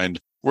your mind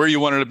where you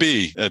wanted to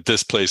be at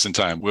this place in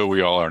time, where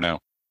we all are now?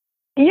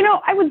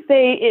 I would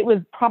say it was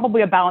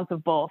probably a balance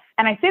of both.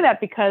 And I say that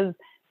because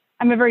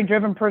I'm a very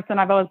driven person.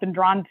 I've always been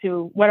drawn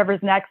to whatever's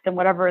next and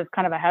whatever is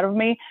kind of ahead of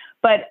me.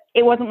 But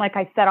it wasn't like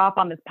I set off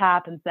on this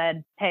path and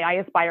said, hey, I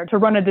aspire to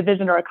run a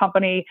division or a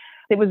company.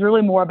 It was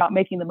really more about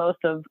making the most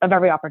of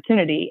every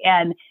opportunity.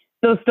 And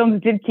those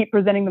stones did keep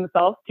presenting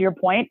themselves, to your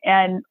point.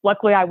 And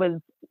luckily, I was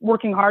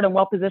working hard and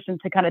well positioned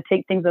to kind of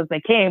take things as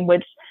they came,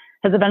 which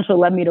has eventually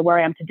led me to where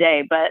I am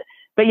today. But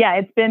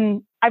yeah,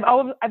 I've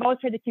always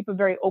tried to keep a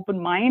very open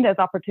mind as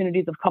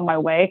opportunities have come my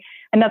way.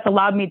 And that's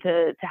allowed me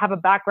to have a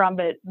background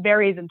that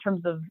varies in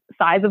terms of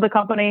size of the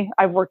company.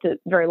 I've worked at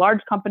very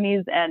large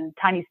companies and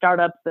tiny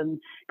startups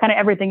and kind of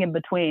everything in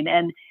between.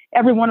 And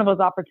every one of those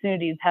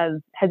opportunities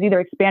has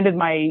either expanded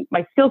my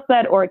skill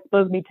set or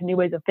exposed me to new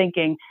ways of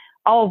thinking,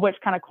 all of which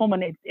kind of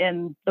culminates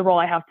in the role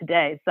I have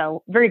today.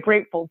 So very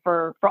grateful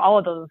for all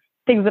of those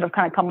things that have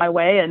kind of come my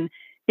way and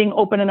being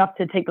open enough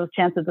to take those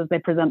chances as they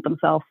present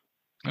themselves.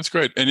 That's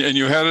great. And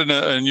you had an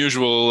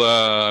unusual,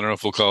 I don't know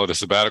if we'll call it a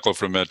sabbatical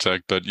from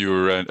MedTech, but you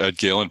were at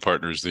Galen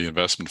Partners, the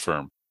investment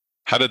firm.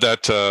 How did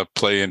that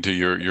play into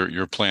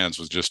your plans?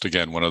 Was just,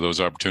 again, one of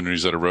those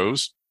opportunities that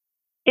arose?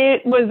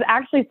 It was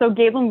actually, so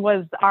Galen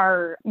was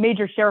our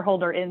major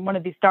shareholder in one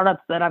of these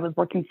startups that I was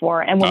working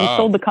for. And when we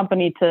sold the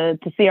company to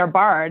C.R.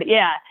 Bard,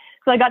 yeah.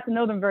 So I got to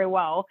know them very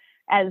well.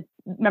 as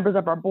members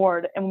of our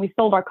board. And when we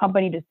sold our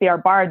company to C.R.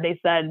 Bard, they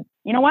said,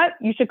 you know what,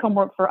 you should come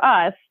work for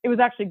us. It was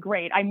actually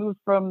great. I moved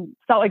from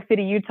Salt Lake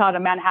City, Utah to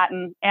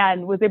Manhattan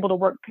and was able to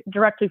work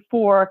directly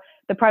for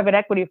the private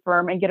equity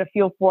firm and get a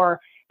feel for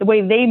the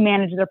way they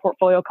manage their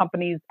portfolio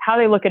companies, how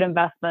they look at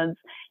investments.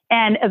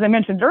 And as I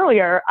mentioned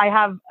earlier, I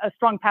have a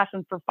strong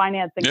passion for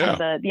finance and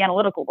kind of the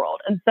analytical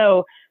world. And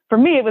so for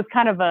me, it was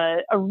kind of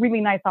a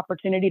really nice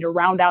opportunity to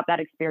round out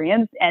that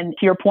experience. And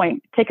to your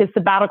point, take a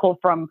sabbatical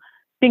from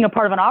being a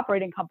part of an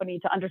operating company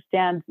to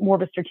understand more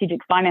of a strategic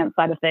finance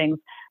side of things,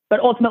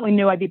 but ultimately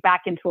knew I'd be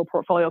back into a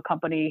portfolio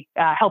company,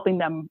 helping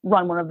them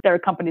run one of their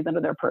companies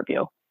under their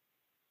purview.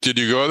 Did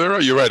you go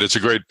there? You're right. It's a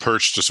great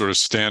perch to sort of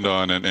stand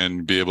on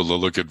and be able to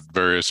look at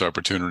various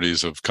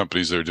opportunities of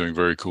companies that are doing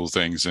very cool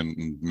things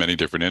in many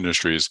different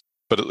industries.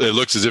 But it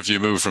looks as if you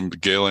moved from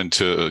Galen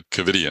to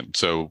Covidien.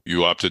 So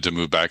you opted to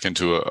move back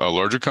into a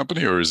larger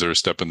company, or is there a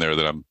step in there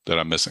that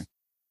I'm missing?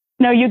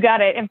 No, you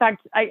got it. In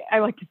fact, I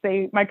like to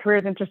say my career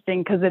is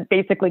interesting because it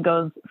basically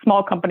goes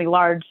small company,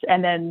 large,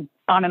 and then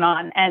on and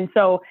on. And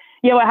so,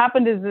 what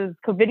happened is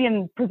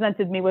Covidien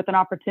presented me with an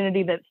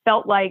opportunity that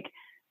felt like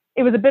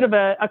it was a bit of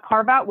a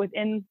carve out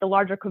within the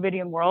larger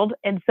Covidien world.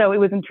 And so it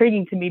was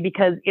intriguing to me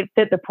because it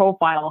fit the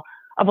profile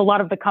of a lot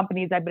of the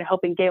companies I've been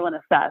helping Galen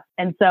assess.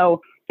 And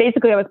so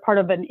basically I was part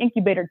of an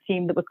incubator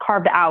team that was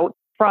carved out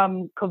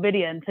from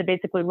Covidien to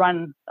basically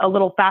run a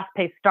little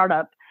fast-paced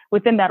startup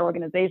within that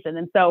organization.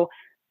 And so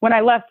when I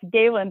left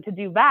Galen to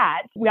do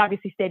that, we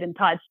obviously stayed in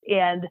touch.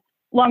 And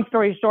long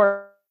story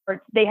short,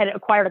 they had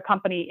acquired a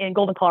company in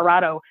Golden,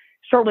 Colorado,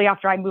 shortly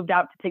after I moved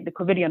out to take the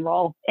Covidien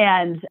role.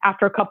 And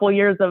after a couple of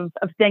years of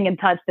staying in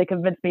touch, they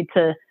convinced me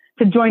to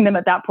join them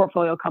at that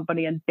portfolio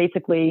company and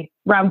basically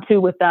round two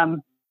with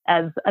them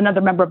as another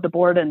member of the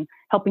board and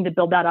helping to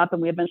build that up.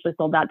 And we eventually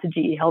sold that to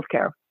GE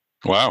Healthcare.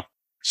 Wow.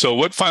 So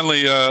what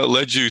finally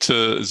led you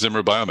to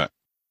Zimmer Biomet?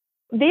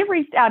 They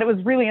reached out. It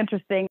was really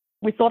interesting.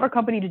 We sold our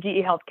company to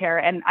GE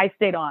Healthcare and I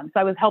stayed on. So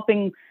I was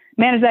helping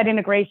manage that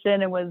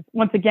integration and was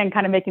once again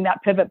kind of making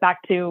that pivot back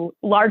to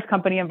large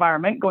company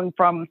environment, going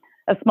from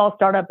a small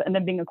startup and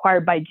then being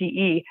acquired by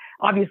GE.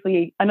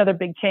 Obviously, another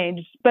big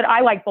change, but I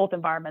like both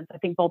environments. I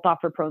think both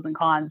offer pros and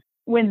cons.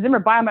 When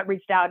Zimmer Biomet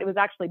reached out, it was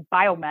actually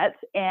Biomet,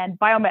 and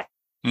Biomet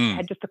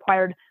had just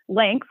acquired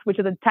Lynx, which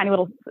is a tiny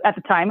little, at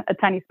the time, a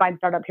tiny spine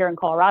startup here in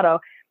Colorado.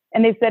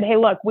 And they said, hey,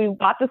 look, we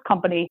bought this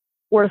company.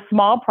 We're a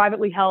small,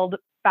 privately held,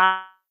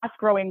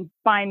 fast-growing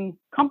spine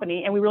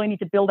company, and we really need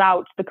to build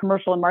out the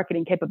commercial and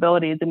marketing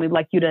capabilities, and we'd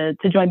like you to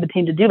join the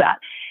team to do that.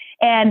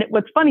 And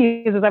what's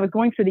funny is as I was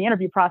going through the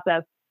interview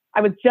process, I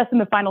was just in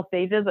the final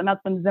stages, and that's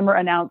when Zimmer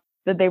announced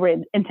that they were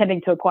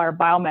intending to acquire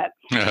Biomet.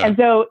 And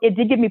so it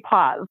did give me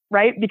pause,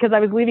 right? Because I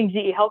was leaving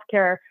GE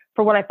Healthcare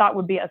for what I thought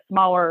would be a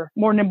smaller,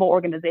 more nimble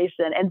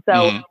organization. And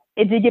so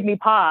it did give me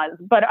pause,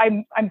 but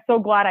I'm so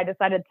glad I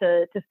decided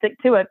to stick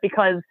to it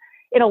because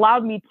it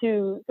allowed me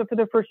to, so for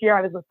the first year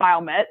I was with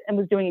Biomet and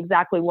was doing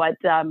exactly what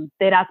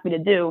they'd asked me to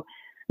do,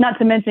 not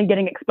to mention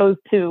getting exposed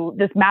to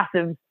this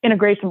massive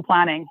integration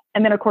planning.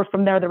 And then of course,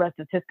 from there, the rest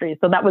is history.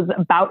 So that was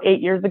about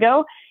 8 years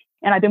ago.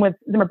 And I've been with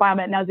Zimmer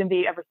Biomet, now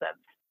ZimVie, ever since.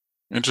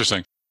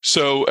 Interesting.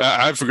 So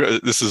I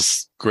forgot, this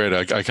is great.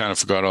 I kind of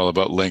forgot all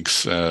about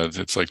Lynx.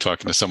 It's like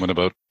talking to someone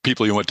about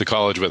people you went to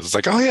college with. It's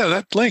like, oh yeah,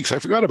 that Lynx. I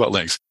forgot about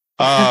Lynx.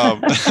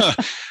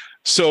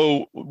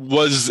 So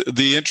was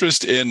the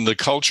interest in the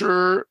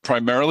culture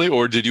primarily,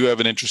 or did you have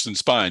an interest in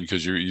spine?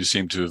 Because you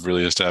seem to have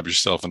really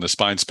established yourself in the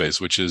spine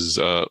space, which is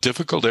a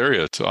difficult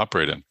area to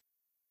operate in.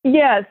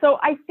 Yeah. So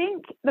I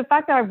think the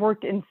fact that I've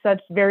worked in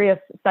such various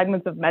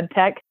segments of med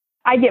tech,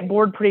 I get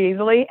bored pretty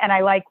easily and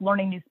I like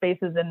learning new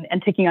spaces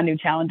and taking on new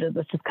challenges.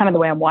 It's just kind of the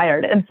way I'm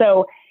wired. And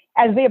so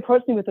as they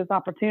approached me with this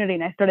opportunity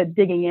and I started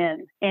digging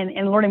in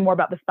and learning more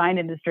about the spine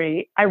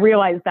industry, I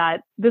realized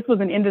that this was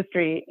an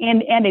industry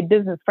and a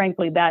business,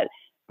 frankly, that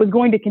was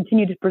going to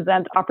continue to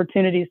present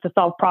opportunities to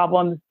solve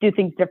problems, do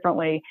things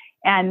differently.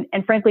 And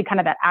frankly, kind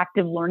of that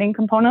active learning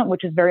component,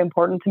 which is very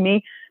important to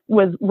me,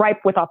 was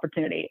ripe with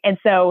opportunity. And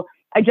so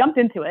I jumped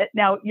into it.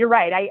 Now, you're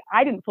right.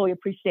 I didn't fully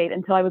appreciate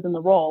until I was in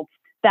the role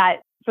that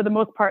for the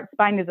most part,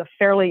 spine is a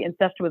fairly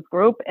incestuous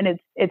group, and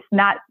it's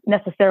not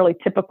necessarily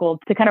typical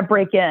to kind of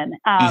break in.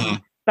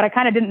 But I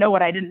kind of didn't know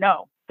what I didn't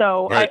know.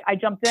 So right. I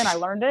jumped in, I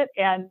learned it.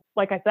 And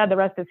like I said, the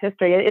rest is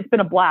history. It's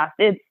been a blast.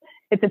 It's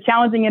a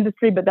challenging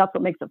industry, but that's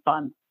what makes it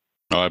fun.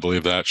 Oh, I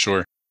believe that.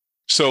 Sure.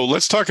 So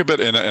let's talk a bit.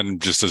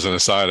 And just as an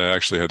aside, I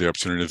actually had the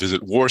opportunity to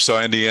visit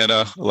Warsaw,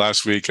 Indiana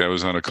last week. I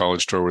was on a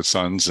college tour with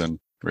sons, and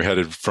we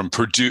headed from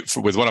Purdue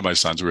with one of my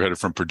sons. We were headed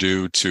from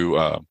Purdue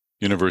to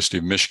University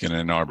of Michigan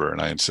in Ann Arbor.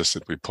 And I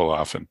insisted we pull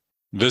off and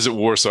visit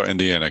Warsaw,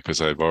 Indiana, because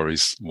I've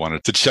always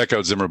wanted to check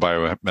out Zimmer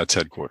Biomet's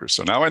headquarters.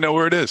 So now I know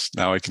where it is.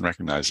 Now I can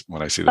recognize it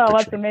when I see the picture. Oh,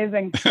 that's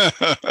amazing.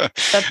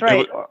 That's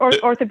right.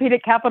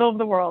 Orthopedic capital of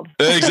the world.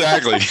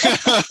 Exactly.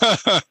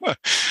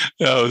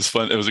 Yeah, it was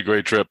fun. It was a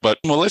great trip. But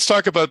well, let's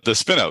talk about the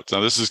spin-outs.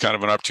 Now, this is kind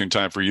of an opportune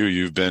time for you.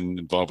 You've been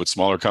involved with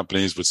smaller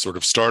companies, with sort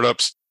of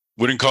startups.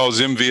 Wouldn't call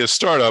ZimVie a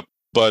startup,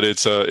 but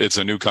it's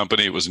a new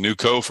company. It was a new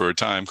co for a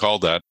time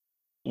called that.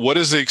 What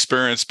has the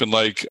experience been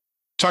like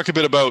Talk a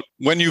bit about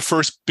when you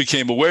first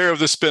became aware of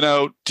the spin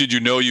out. Did you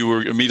know you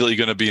were immediately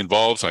going to be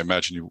involved? I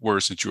imagine you were,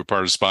 since you were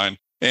part of Spine.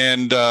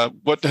 And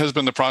what has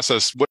been the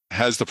process? What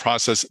has the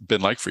process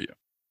been like for you?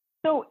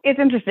 So it's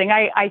interesting.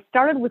 I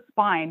started with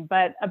Spine,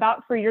 but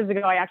about 3 years ago,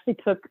 I actually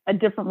took a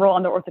different role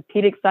on the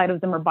orthopedic side of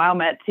Zimmer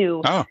Biomet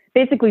to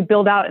basically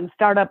build out and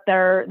start up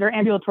their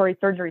ambulatory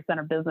surgery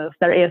center business,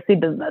 their ASC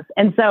business.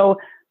 And so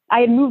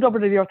I had moved over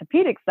to the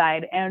orthopedic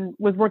side and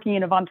was working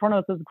in Yvonne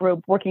Tornos'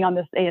 group, working on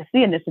this ASC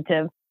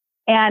initiative.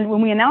 And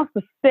when we announced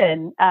the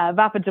spin,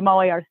 Vafa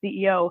Jamali, our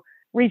CEO,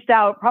 reached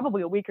out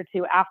probably a week or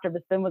two after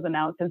the spin was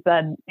announced and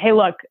said, hey,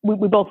 look,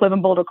 we both live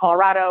in Boulder,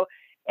 Colorado,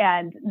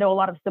 and know a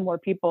lot of similar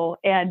people.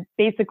 And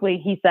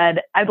basically he said,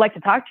 I'd like to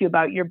talk to you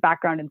about your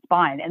background in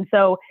spine. And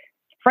so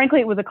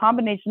frankly, it was a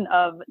combination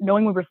of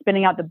knowing we were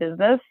spinning out the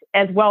business,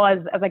 as well as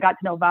I got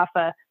to know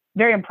Vafa,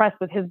 very impressed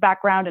with his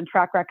background and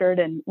track record,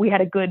 and we had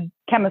a good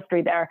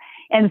chemistry there.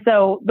 And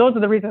so those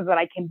are the reasons that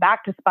I came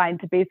back to Spine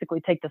to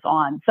basically take this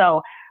on.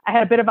 So I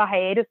had a bit of a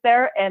hiatus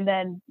there and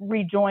then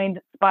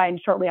rejoined Spine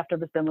shortly after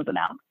the spin was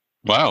announced.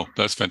 Wow,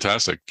 that's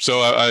fantastic.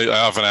 So I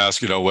often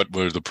ask, what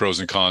were the pros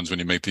and cons when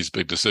you make these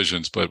big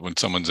decisions? But when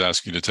someone's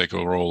asking you to take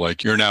a role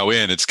like you're now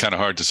in, it's kind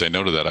of hard to say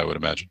no to that, I would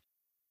imagine.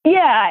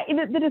 Yeah,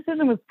 the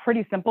decision was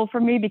pretty simple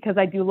for me because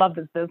I do love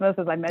this business,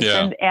 as I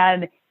mentioned. Yeah.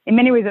 And in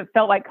many ways, it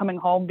felt like coming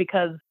home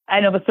because I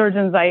know the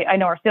surgeons, I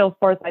know our sales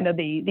force, I know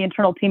the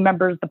internal team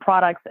members, the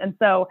products. And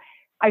so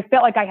I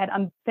felt like I had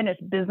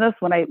unfinished business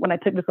when I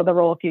took this other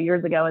role a few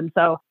years ago. And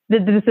so the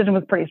decision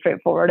was pretty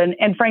straightforward.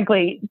 And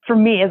frankly, for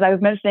me, as I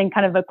was mentioning,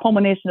 kind of a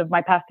culmination of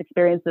my past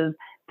experiences,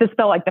 this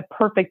felt like the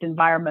perfect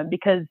environment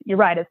because you're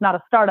right, it's not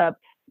a startup,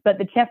 but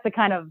the chance to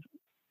kind of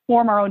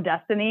form our own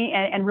destiny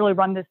and really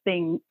run this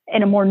thing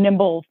in a more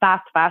nimble,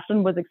 fast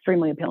fashion was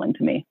extremely appealing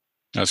to me.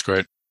 That's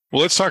great.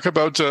 Well, let's talk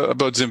about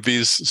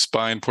ZimVie's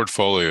spine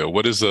portfolio.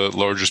 What is the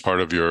largest part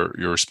of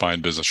your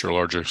spine business, your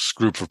largest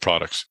group of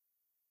products?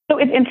 So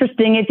it's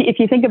interesting. If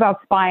you think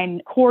about spine,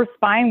 core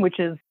spine, which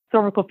is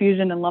cervical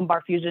fusion and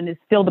lumbar fusion, is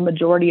still the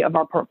majority of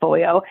our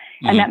portfolio.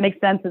 And that makes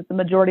sense. It's the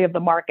majority of the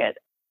market.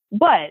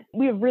 But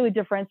we have really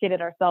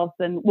differentiated ourselves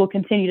and will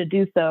continue to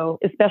do so,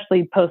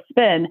 especially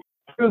post-spin,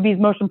 through these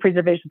motion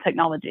preservation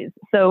technologies.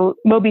 So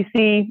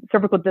Mobi-C,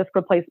 cervical disc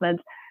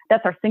replacement,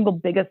 that's our single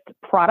biggest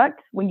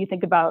product when you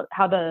think about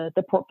how the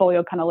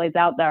portfolio kind of lays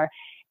out there,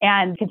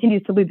 and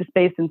continues to lead the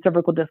space in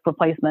cervical disc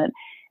replacement.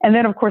 And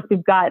then, of course,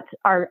 we've got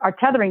our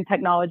tethering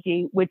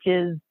technology, which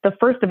is the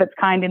first of its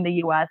kind in the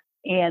US.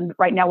 And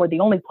right now we're the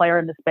only player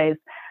in the space.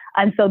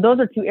 And so those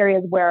are two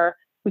areas where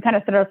we kind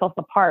of set ourselves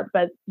apart,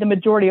 but the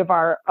majority of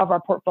our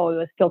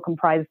portfolio is still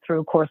comprised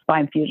through core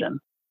spine fusion.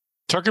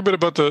 Talk a bit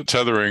about the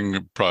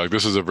tethering product.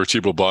 This is a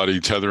vertebral body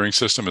tethering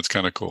system. It's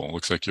kind of cool. It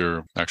looks like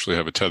you actually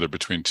have a tether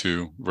between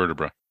two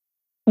vertebrae.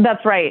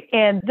 That's right.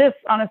 And this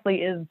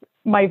honestly is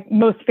my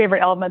most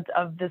favorite element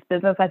of this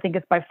business. I think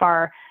it's by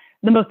far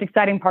the most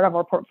exciting part of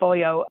our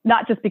portfolio,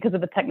 not just because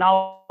of the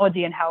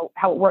technology and how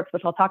it works,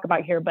 which I'll talk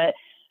about here, but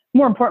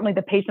more importantly,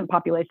 the patient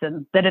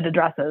population that it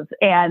addresses.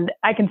 And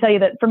I can tell you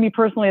that for me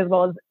personally, as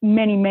well as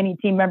many, many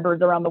team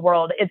members around the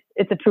world,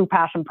 it's a true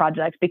passion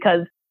project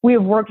because we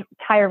have worked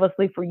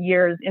tirelessly for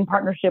years in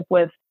partnership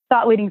with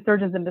thought-leading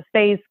surgeons in the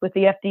space, with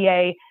the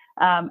FDA,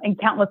 and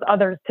countless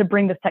others to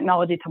bring this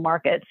technology to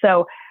market.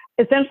 So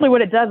essentially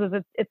what it does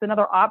is it's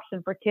another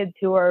option for kids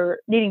who are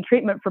needing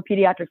treatment for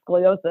pediatric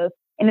scoliosis.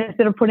 And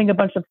instead of putting a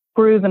bunch of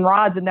screws and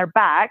rods in their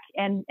back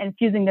and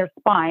fusing their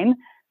spine,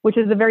 which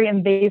is a very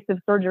invasive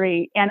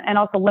surgery and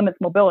also limits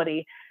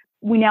mobility,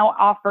 we now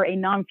offer a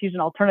non-fusion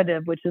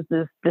alternative, which is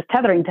this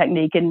tethering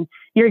technique. And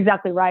you're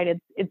exactly right.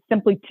 It's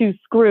simply two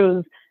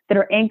screws that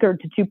are anchored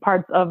to two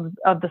parts of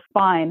the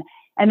spine.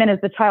 And then as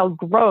the child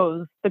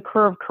grows, the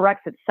curve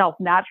corrects itself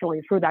naturally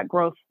through that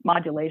growth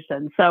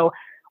modulation. So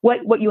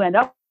what you end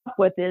up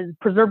with is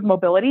preserved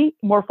mobility,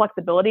 more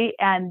flexibility,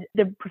 and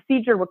the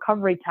procedure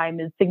recovery time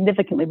is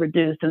significantly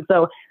reduced. And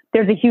so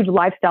there's a huge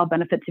lifestyle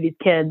benefit to these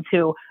kids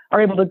who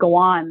are able to go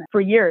on for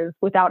years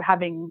without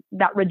having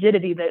that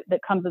rigidity that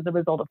comes as a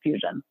result of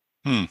fusion.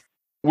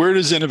 Where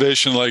does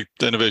innovation like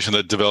the innovation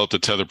that developed the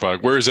tether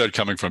product, where is that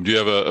coming from? Do you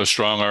have a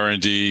strong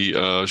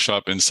R&D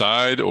shop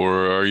inside,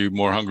 or are you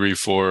more hungry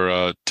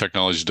for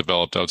technology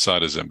developed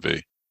outside of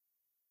ZimVie?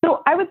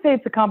 So I would say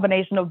it's a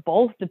combination of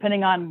both,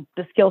 depending on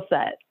the skill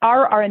set.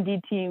 Our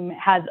R&D team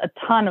has a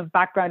ton of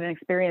background and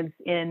experience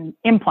in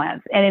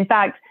implants. And in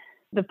fact,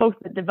 the folks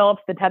that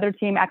developed the tether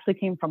team actually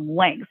came from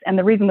Lynx. And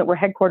the reason that we're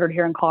headquartered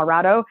here in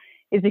Colorado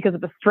is because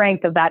of the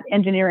strength of that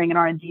engineering and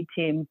R&D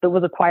team that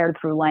was acquired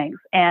through Lynx.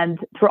 And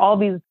through all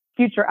these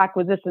future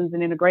acquisitions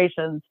and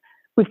integrations,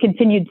 we've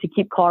continued to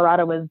keep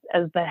Colorado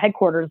as the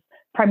headquarters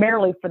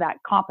primarily for that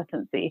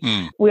competency.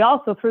 We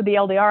also, through the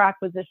LDR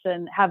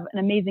acquisition, have an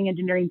amazing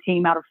engineering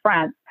team out of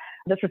France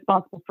that's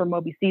responsible for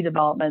Mobi-C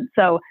development.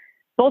 So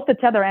both the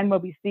tether and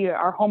Mobi-C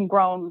are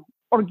homegrown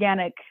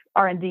organic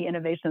R&D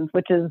innovations,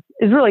 which is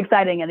really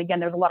exciting. And again,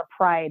 there's a lot of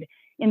pride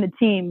in the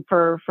team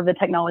for the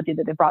technology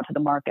that they brought to the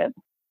market.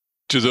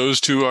 Do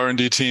those two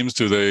R&D teams,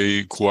 do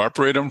they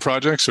cooperate on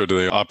projects or do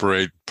they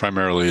operate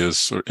primarily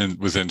as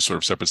within sort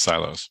of separate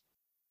silos?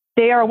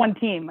 They are one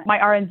team. My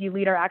R&D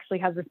leader actually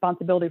has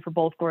responsibility for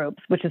both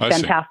groups, which is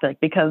fantastic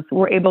because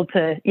we're able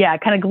to,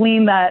 kind of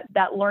glean that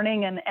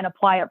learning and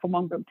apply it from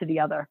one group to the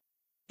other.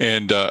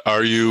 And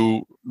are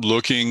you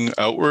looking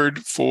outward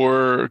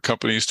for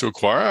companies to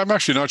acquire? I'm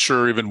actually not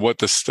sure even what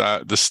the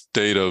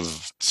state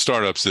of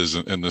startups is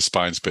in the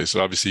spine space.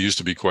 It obviously used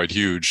to be quite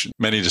huge.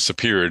 Many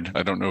disappeared.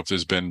 I don't know if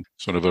there's been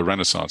sort of a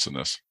renaissance in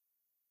this.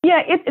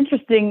 Yeah, it's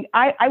interesting.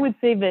 I would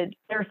say that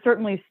there's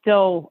certainly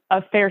still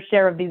a fair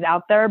share of these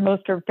out there.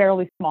 Most are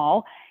fairly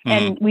small.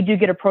 And we do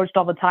get approached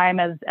all the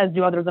time, as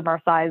do others of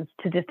our size,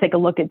 to just take a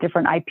look at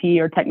different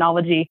IP or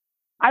technology.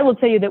 I will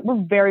tell you that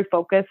we're very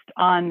focused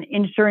on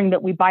ensuring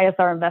that we bias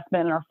our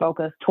investment and our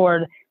focus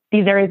toward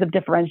these areas of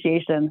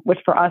differentiation, which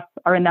for us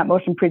are in that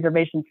motion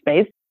preservation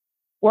space.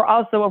 We're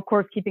also, of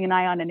course, keeping an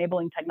eye on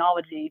enabling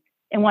technology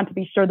and want to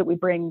be sure that we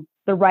bring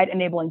the right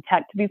enabling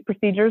tech to these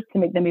procedures to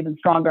make them even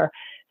stronger.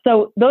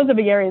 So those are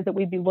the areas that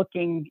we'd be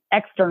looking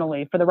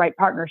externally for the right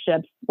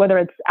partnerships, whether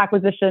it's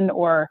acquisition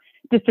or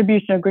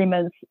distribution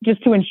agreements,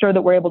 just to ensure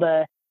that we're able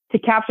to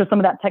capture some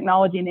of that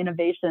technology and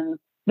innovation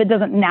that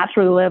doesn't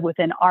naturally live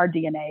within our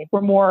DNA.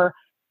 We're more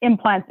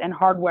implants and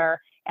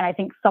hardware. And I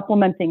think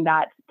supplementing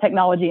that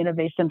technology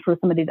innovation through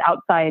some of these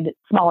outside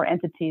smaller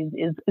entities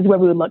is where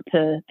we would look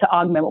to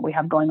augment what we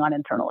have going on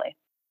internally.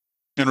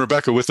 And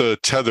Rebecca, with a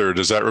tether,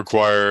 does that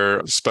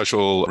require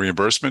special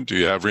reimbursement? Do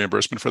you have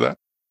reimbursement for that?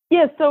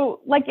 Yeah,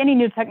 so like any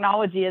new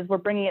technology, as we're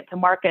bringing it to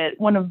market,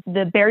 one of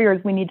the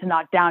barriers we need to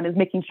knock down is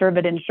making sure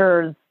that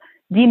insurers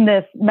deem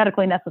this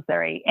medically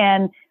necessary.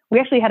 And we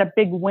actually had a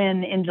big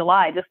win in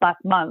July, just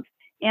last month.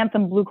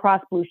 Anthem Blue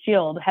Cross Blue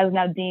Shield has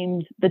now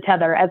deemed the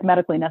tether as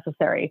medically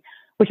necessary,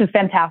 which is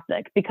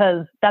fantastic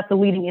because that's a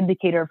leading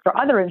indicator for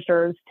other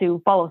insurers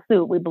to follow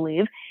suit, we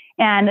believe.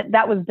 And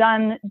that was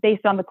done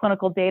based on the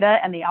clinical data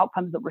and the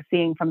outcomes that we're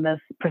seeing from this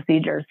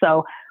procedure.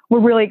 So we're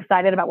really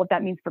excited about what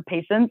that means for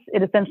patients.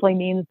 It essentially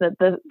means that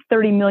the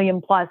 30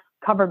 million plus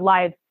covered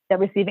lives that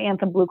receive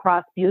Anthem Blue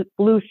Cross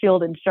Blue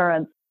Shield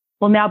insurance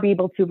will now be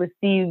able to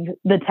receive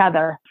the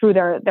tether through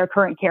their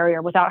current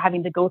carrier without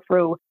having to go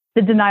through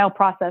the denial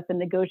process and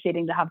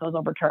negotiating to have those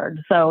overturned.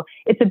 So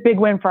it's a big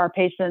win for our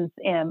patients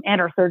and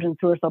our surgeons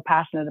who are so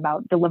passionate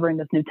about delivering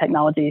this new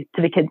technology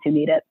to the kids who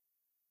need it.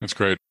 That's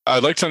great.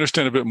 I'd like to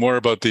understand a bit more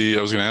about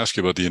I was going to ask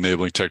you about the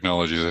enabling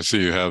technologies. I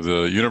see you have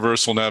the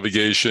universal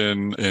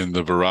navigation and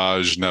the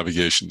Virage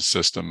navigation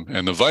system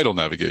and the Vital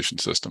navigation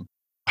system.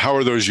 How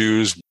are those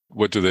used?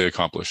 What do they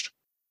accomplish?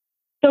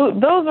 So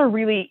those are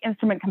really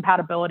instrument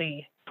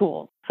compatibility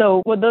tools.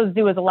 So what those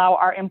do is allow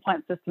our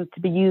implant systems to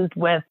be used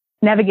with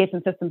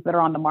navigation systems that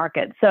are on the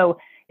market. So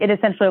it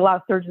essentially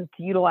allows surgeons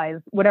to utilize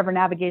whatever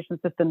navigation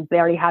systems they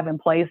already have in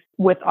place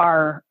with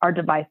our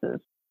devices.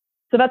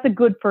 So that's a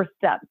good first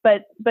step.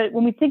 But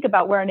when we think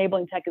about where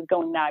enabling tech is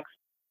going next,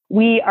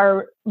 we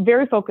are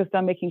very focused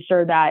on making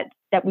sure that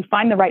we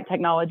find the right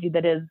technology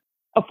that is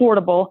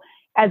affordable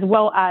as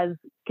well as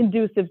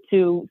conducive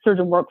to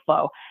surgeon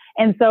workflow.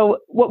 And so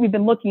what we've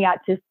been looking at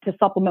to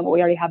supplement what we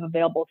already have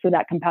available through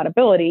that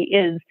compatibility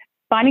is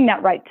finding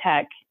that right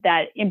tech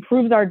that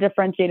improves our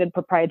differentiated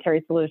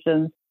proprietary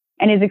solutions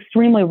and is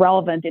extremely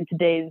relevant in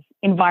today's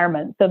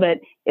environment so that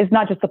it's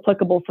not just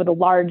applicable for the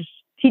large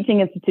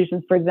teaching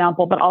institutions, for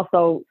example, but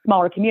also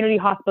smaller community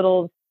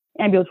hospitals,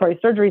 ambulatory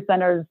surgery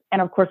centers,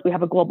 and of course, we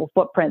have a global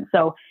footprint.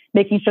 So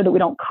making sure that we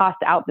don't cost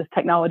out this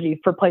technology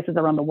for places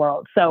around the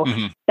world. So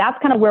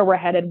that's kind of where we're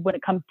headed when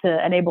it comes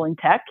to enabling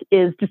tech,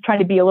 is just trying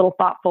to be a little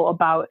thoughtful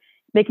about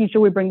making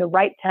sure we bring the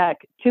right tech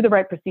to the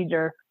right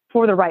procedure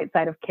for the right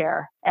side of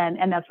care.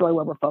 And that's really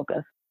where we're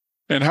focused.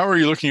 And how are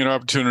you looking at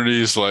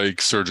opportunities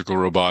like surgical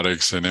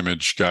robotics and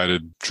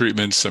image-guided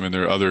treatments? I mean,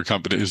 there are other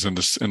companies in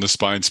the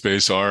spine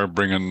space are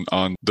bringing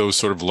on those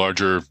sort of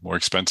larger, more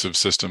expensive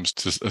systems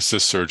to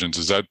assist surgeons.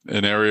 Is that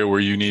an area where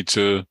you need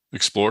to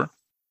explore?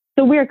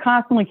 So we are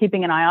constantly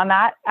keeping an eye on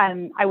that.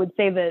 And I would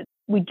say that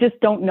we just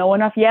don't know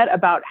enough yet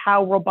about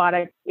how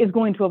robotics is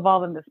going to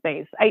evolve in the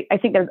space. I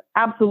think there's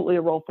absolutely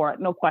a role for it,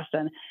 no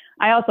question.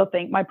 I also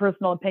think, my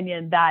personal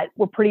opinion, that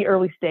we're pretty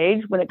early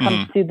stage when it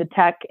comes to the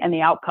tech and the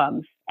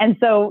outcomes. And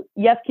so,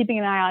 yes, keeping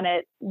an eye on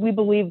it, we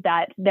believe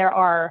that there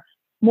are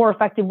more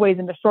effective ways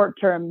in the short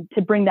term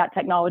to bring that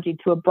technology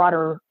to a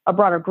broader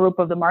group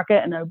of the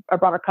market and a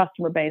broader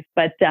customer base.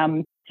 But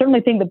certainly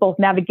think that both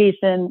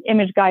navigation,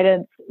 image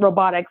guidance,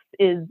 robotics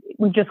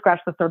we've just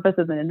scratched the surface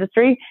as an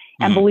industry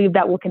and believe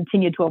that will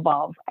continue to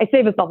evolve. I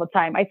say this all the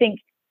time. I think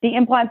the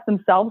implants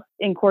themselves,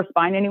 in core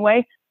spine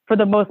anyway, for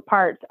the most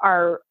part,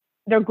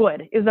 they're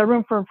good. Is there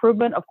room for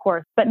improvement? Of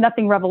course, but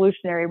nothing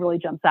revolutionary really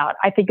jumps out.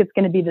 I think it's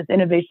going to be this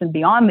innovation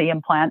beyond the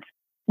implant,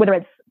 whether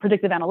it's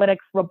predictive analytics,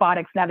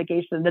 robotics,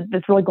 navigation,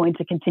 that's really going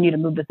to continue to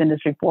move this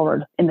industry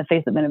forward in the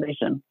face of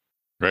innovation.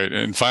 Right.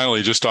 And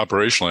finally, just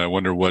operationally, I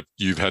wonder what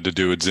you've had to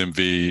do at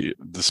ZimVie,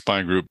 the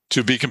spine group,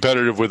 to be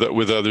competitive with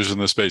others in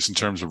the space in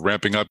terms of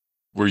ramping up.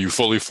 Were you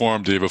fully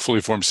formed? Do you have a fully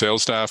formed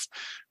sales staff?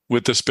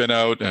 with the spin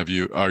out?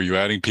 Are you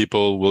adding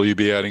people? Will you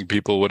be adding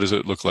people? What does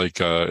it look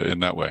like in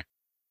that way?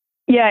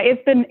 Yeah,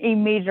 it's been a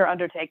major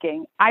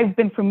undertaking. I've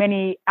been through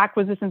many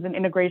acquisitions and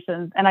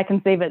integrations, and I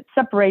can say that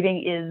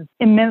separating is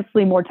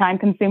immensely more time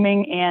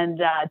consuming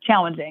and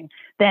challenging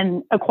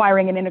than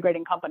acquiring and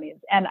integrating companies.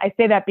 And I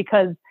say that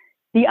because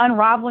the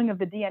unraveling of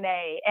the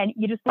DNA, and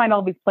you just find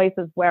all these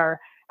places where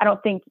I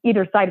don't think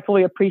either side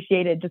fully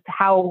appreciated just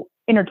how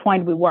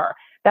intertwined we were.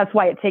 That's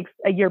why it takes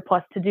a year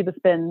plus to do the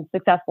spin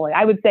successfully.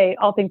 I would say,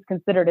 all things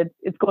considered,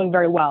 it's going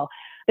very well.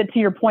 But to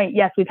your point,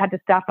 yes, we've had to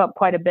staff up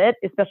quite a bit,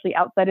 especially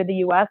outside of the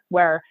US,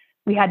 where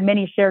we had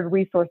many shared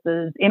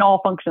resources in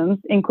all functions,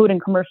 including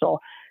commercial.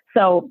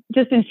 So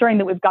just ensuring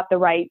that we've got the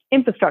right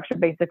infrastructure,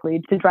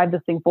 basically, to drive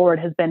this thing forward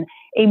has been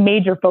a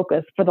major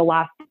focus for the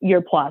last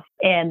year plus.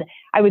 And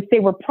I would say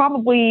we're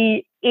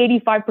probably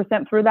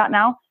 85% through that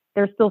now.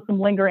 There's still some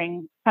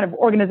lingering kind of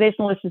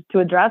organizational issues to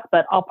address,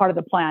 but all part of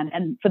the plan.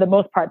 And for the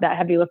most part, that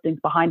heavy lifting's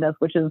behind us,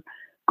 which is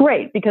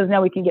great because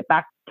now we can get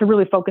back to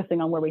really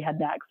focusing on where we head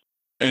next.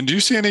 And do you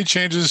see any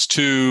changes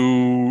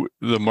to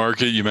the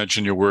market? You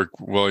mentioned your work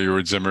while you were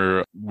at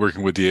Zimmer,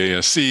 working with the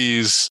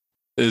ASCs.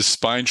 Is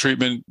spine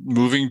treatment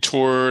moving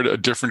toward a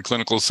different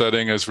clinical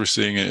setting as we're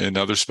seeing in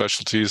other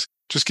specialties?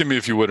 Just give me,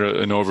 if you would,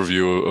 an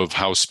overview of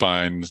how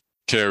spine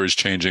care is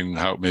changing,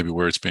 how maybe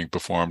where it's being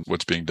performed,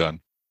 what's being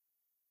done.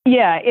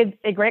 Yeah, it's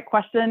a great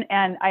question.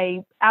 And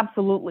I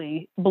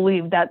absolutely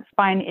believe that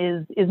spine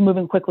is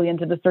moving quickly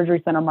into the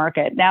surgery center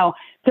market. Now,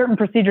 certain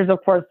procedures,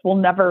 of course, will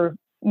never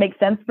make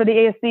sense for the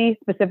ASC,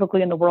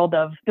 specifically in the world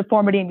of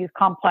deformity and these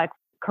complex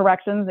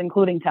corrections,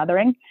 including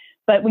tethering.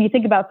 But when you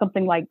think about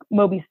something like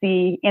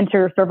Mobi-C,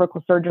 anterior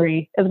cervical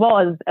surgery, as well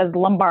as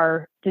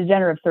lumbar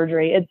degenerative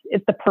surgery,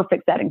 it's the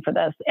perfect setting for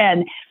this.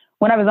 And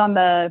when I was on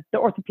the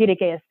orthopedic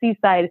ASC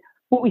side,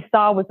 what we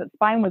saw was that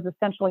spine was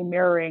essentially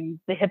mirroring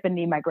the hip and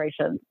knee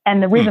migration.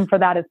 And the reason for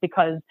that is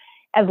because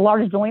as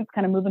large joints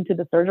kind of move into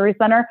the surgery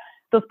center,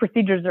 those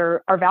procedures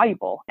are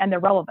valuable and they're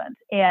relevant.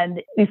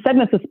 And these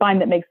segments of spine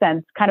that make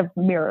sense kind of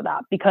mirror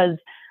that because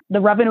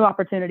the revenue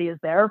opportunity is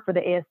there for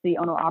the ASC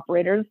owner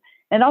operators.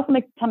 And it also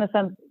makes a ton of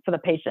sense for the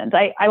patient.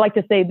 I like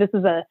to say this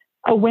is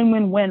a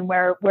win-win-win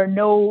where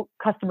no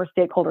customer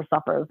stakeholder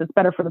suffers. It's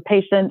better for the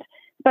patient,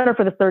 it's better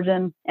for the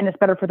surgeon, and it's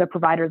better for the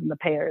providers and the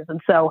payers. And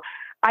so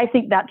I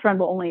think that trend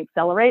will only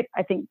accelerate.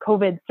 I think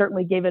COVID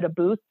certainly gave it a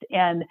boost.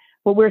 And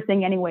what we're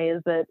seeing anyway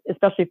is that,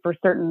 especially for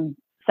certain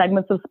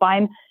segments of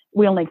spine,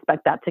 we only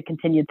expect that to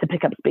continue to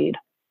pick up speed.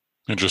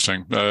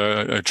 Interesting.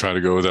 I try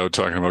to go without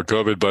talking about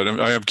COVID, but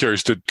I am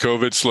curious, did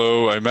COVID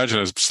slow? I imagine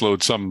it's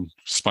slowed some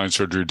spine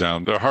surgery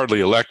down. They're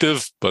hardly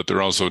elective, but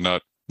they're also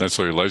not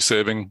necessarily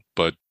life-saving.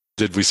 But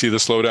did we see the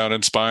slowdown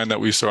in spine that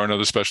we saw in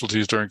other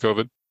specialties during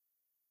COVID?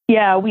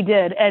 Yeah, we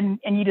did. And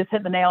you just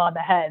hit the nail on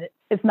the head.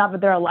 It's not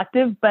that they're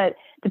elective, but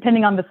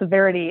depending on the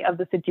severity of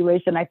the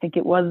situation, I think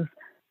it was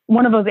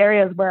one of those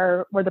areas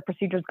where the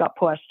procedures got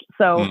pushed.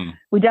 So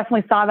we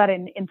definitely saw that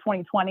in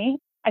 2020.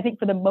 I think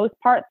for the most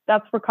part,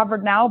 that's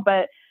recovered now,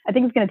 but I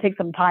think it's going to take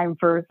some time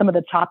for some of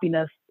the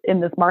choppiness in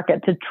this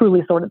market to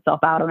truly sort itself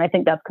out. And I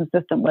think that's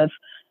consistent with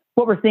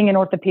what we're seeing in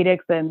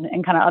orthopedics and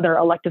kind of other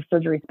elective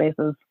surgery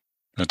spaces.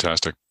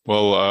 Fantastic.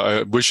 Well,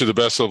 I wish you the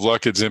best of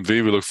luck at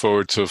ZimVie. We look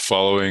forward to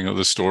following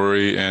the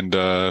story. And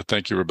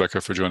thank you,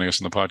 Rebecca, for joining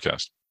us on the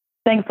podcast.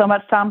 Thanks so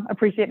much, Tom.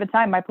 Appreciate the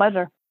time. My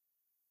pleasure.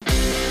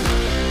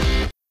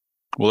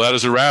 Well, that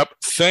is a wrap.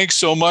 Thanks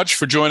so much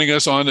for joining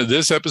us on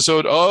this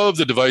episode of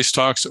the Device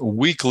Talks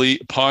weekly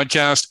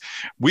podcast.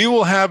 We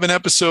will have an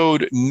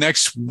episode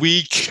next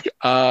week.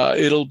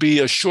 It'll be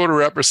a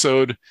shorter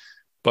episode,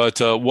 but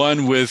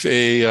one with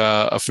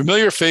a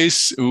familiar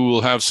face who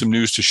will have some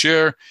news to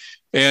share.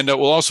 And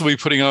we'll also be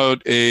putting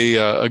out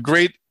a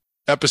great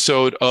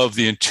episode of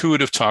the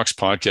Intuitive Talks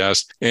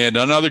podcast and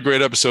another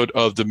great episode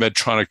of the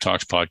Medtronic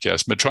Talks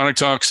podcast. Medtronic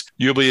Talks,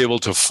 you'll be able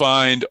to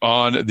find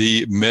on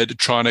the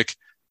Medtronic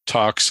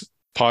Talks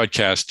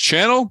podcast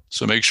channel.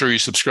 So make sure you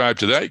subscribe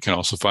to that. You can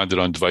also find it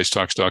on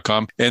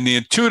DeviceTalks.com. And the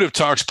Intuitive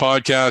Talks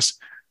podcast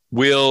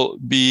will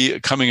be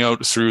coming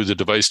out through the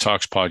Device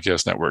Talks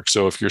podcast network.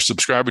 So if you're a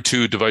subscriber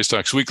to Device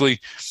Talks Weekly,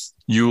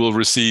 you will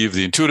receive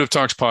the Intuitive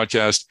Talks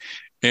podcast.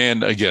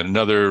 And again,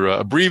 another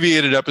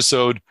abbreviated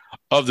episode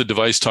of the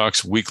Device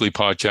Talks weekly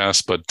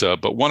podcast,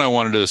 but one I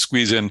wanted to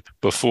squeeze in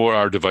before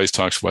our Device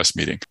Talks West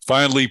meeting.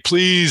 Finally,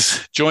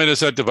 please join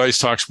us at Device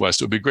Talks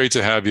West. It would be great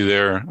to have you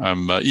there.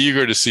 I'm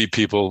eager to see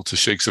people, to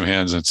shake some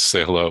hands and to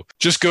say hello.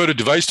 Just go to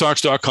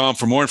DeviceTalks.com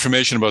for more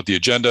information about the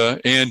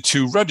agenda and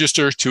to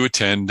register to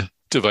attend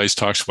Device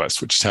Talks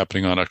West, which is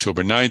happening on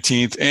October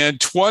 19th and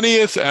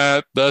 20th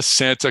at the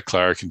Santa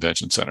Clara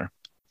Convention Center.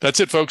 That's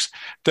it, folks.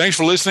 Thanks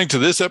for listening to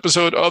this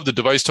episode of the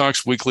Device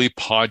Talks Weekly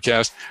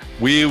podcast.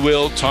 We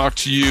will talk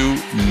to you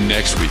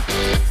next week.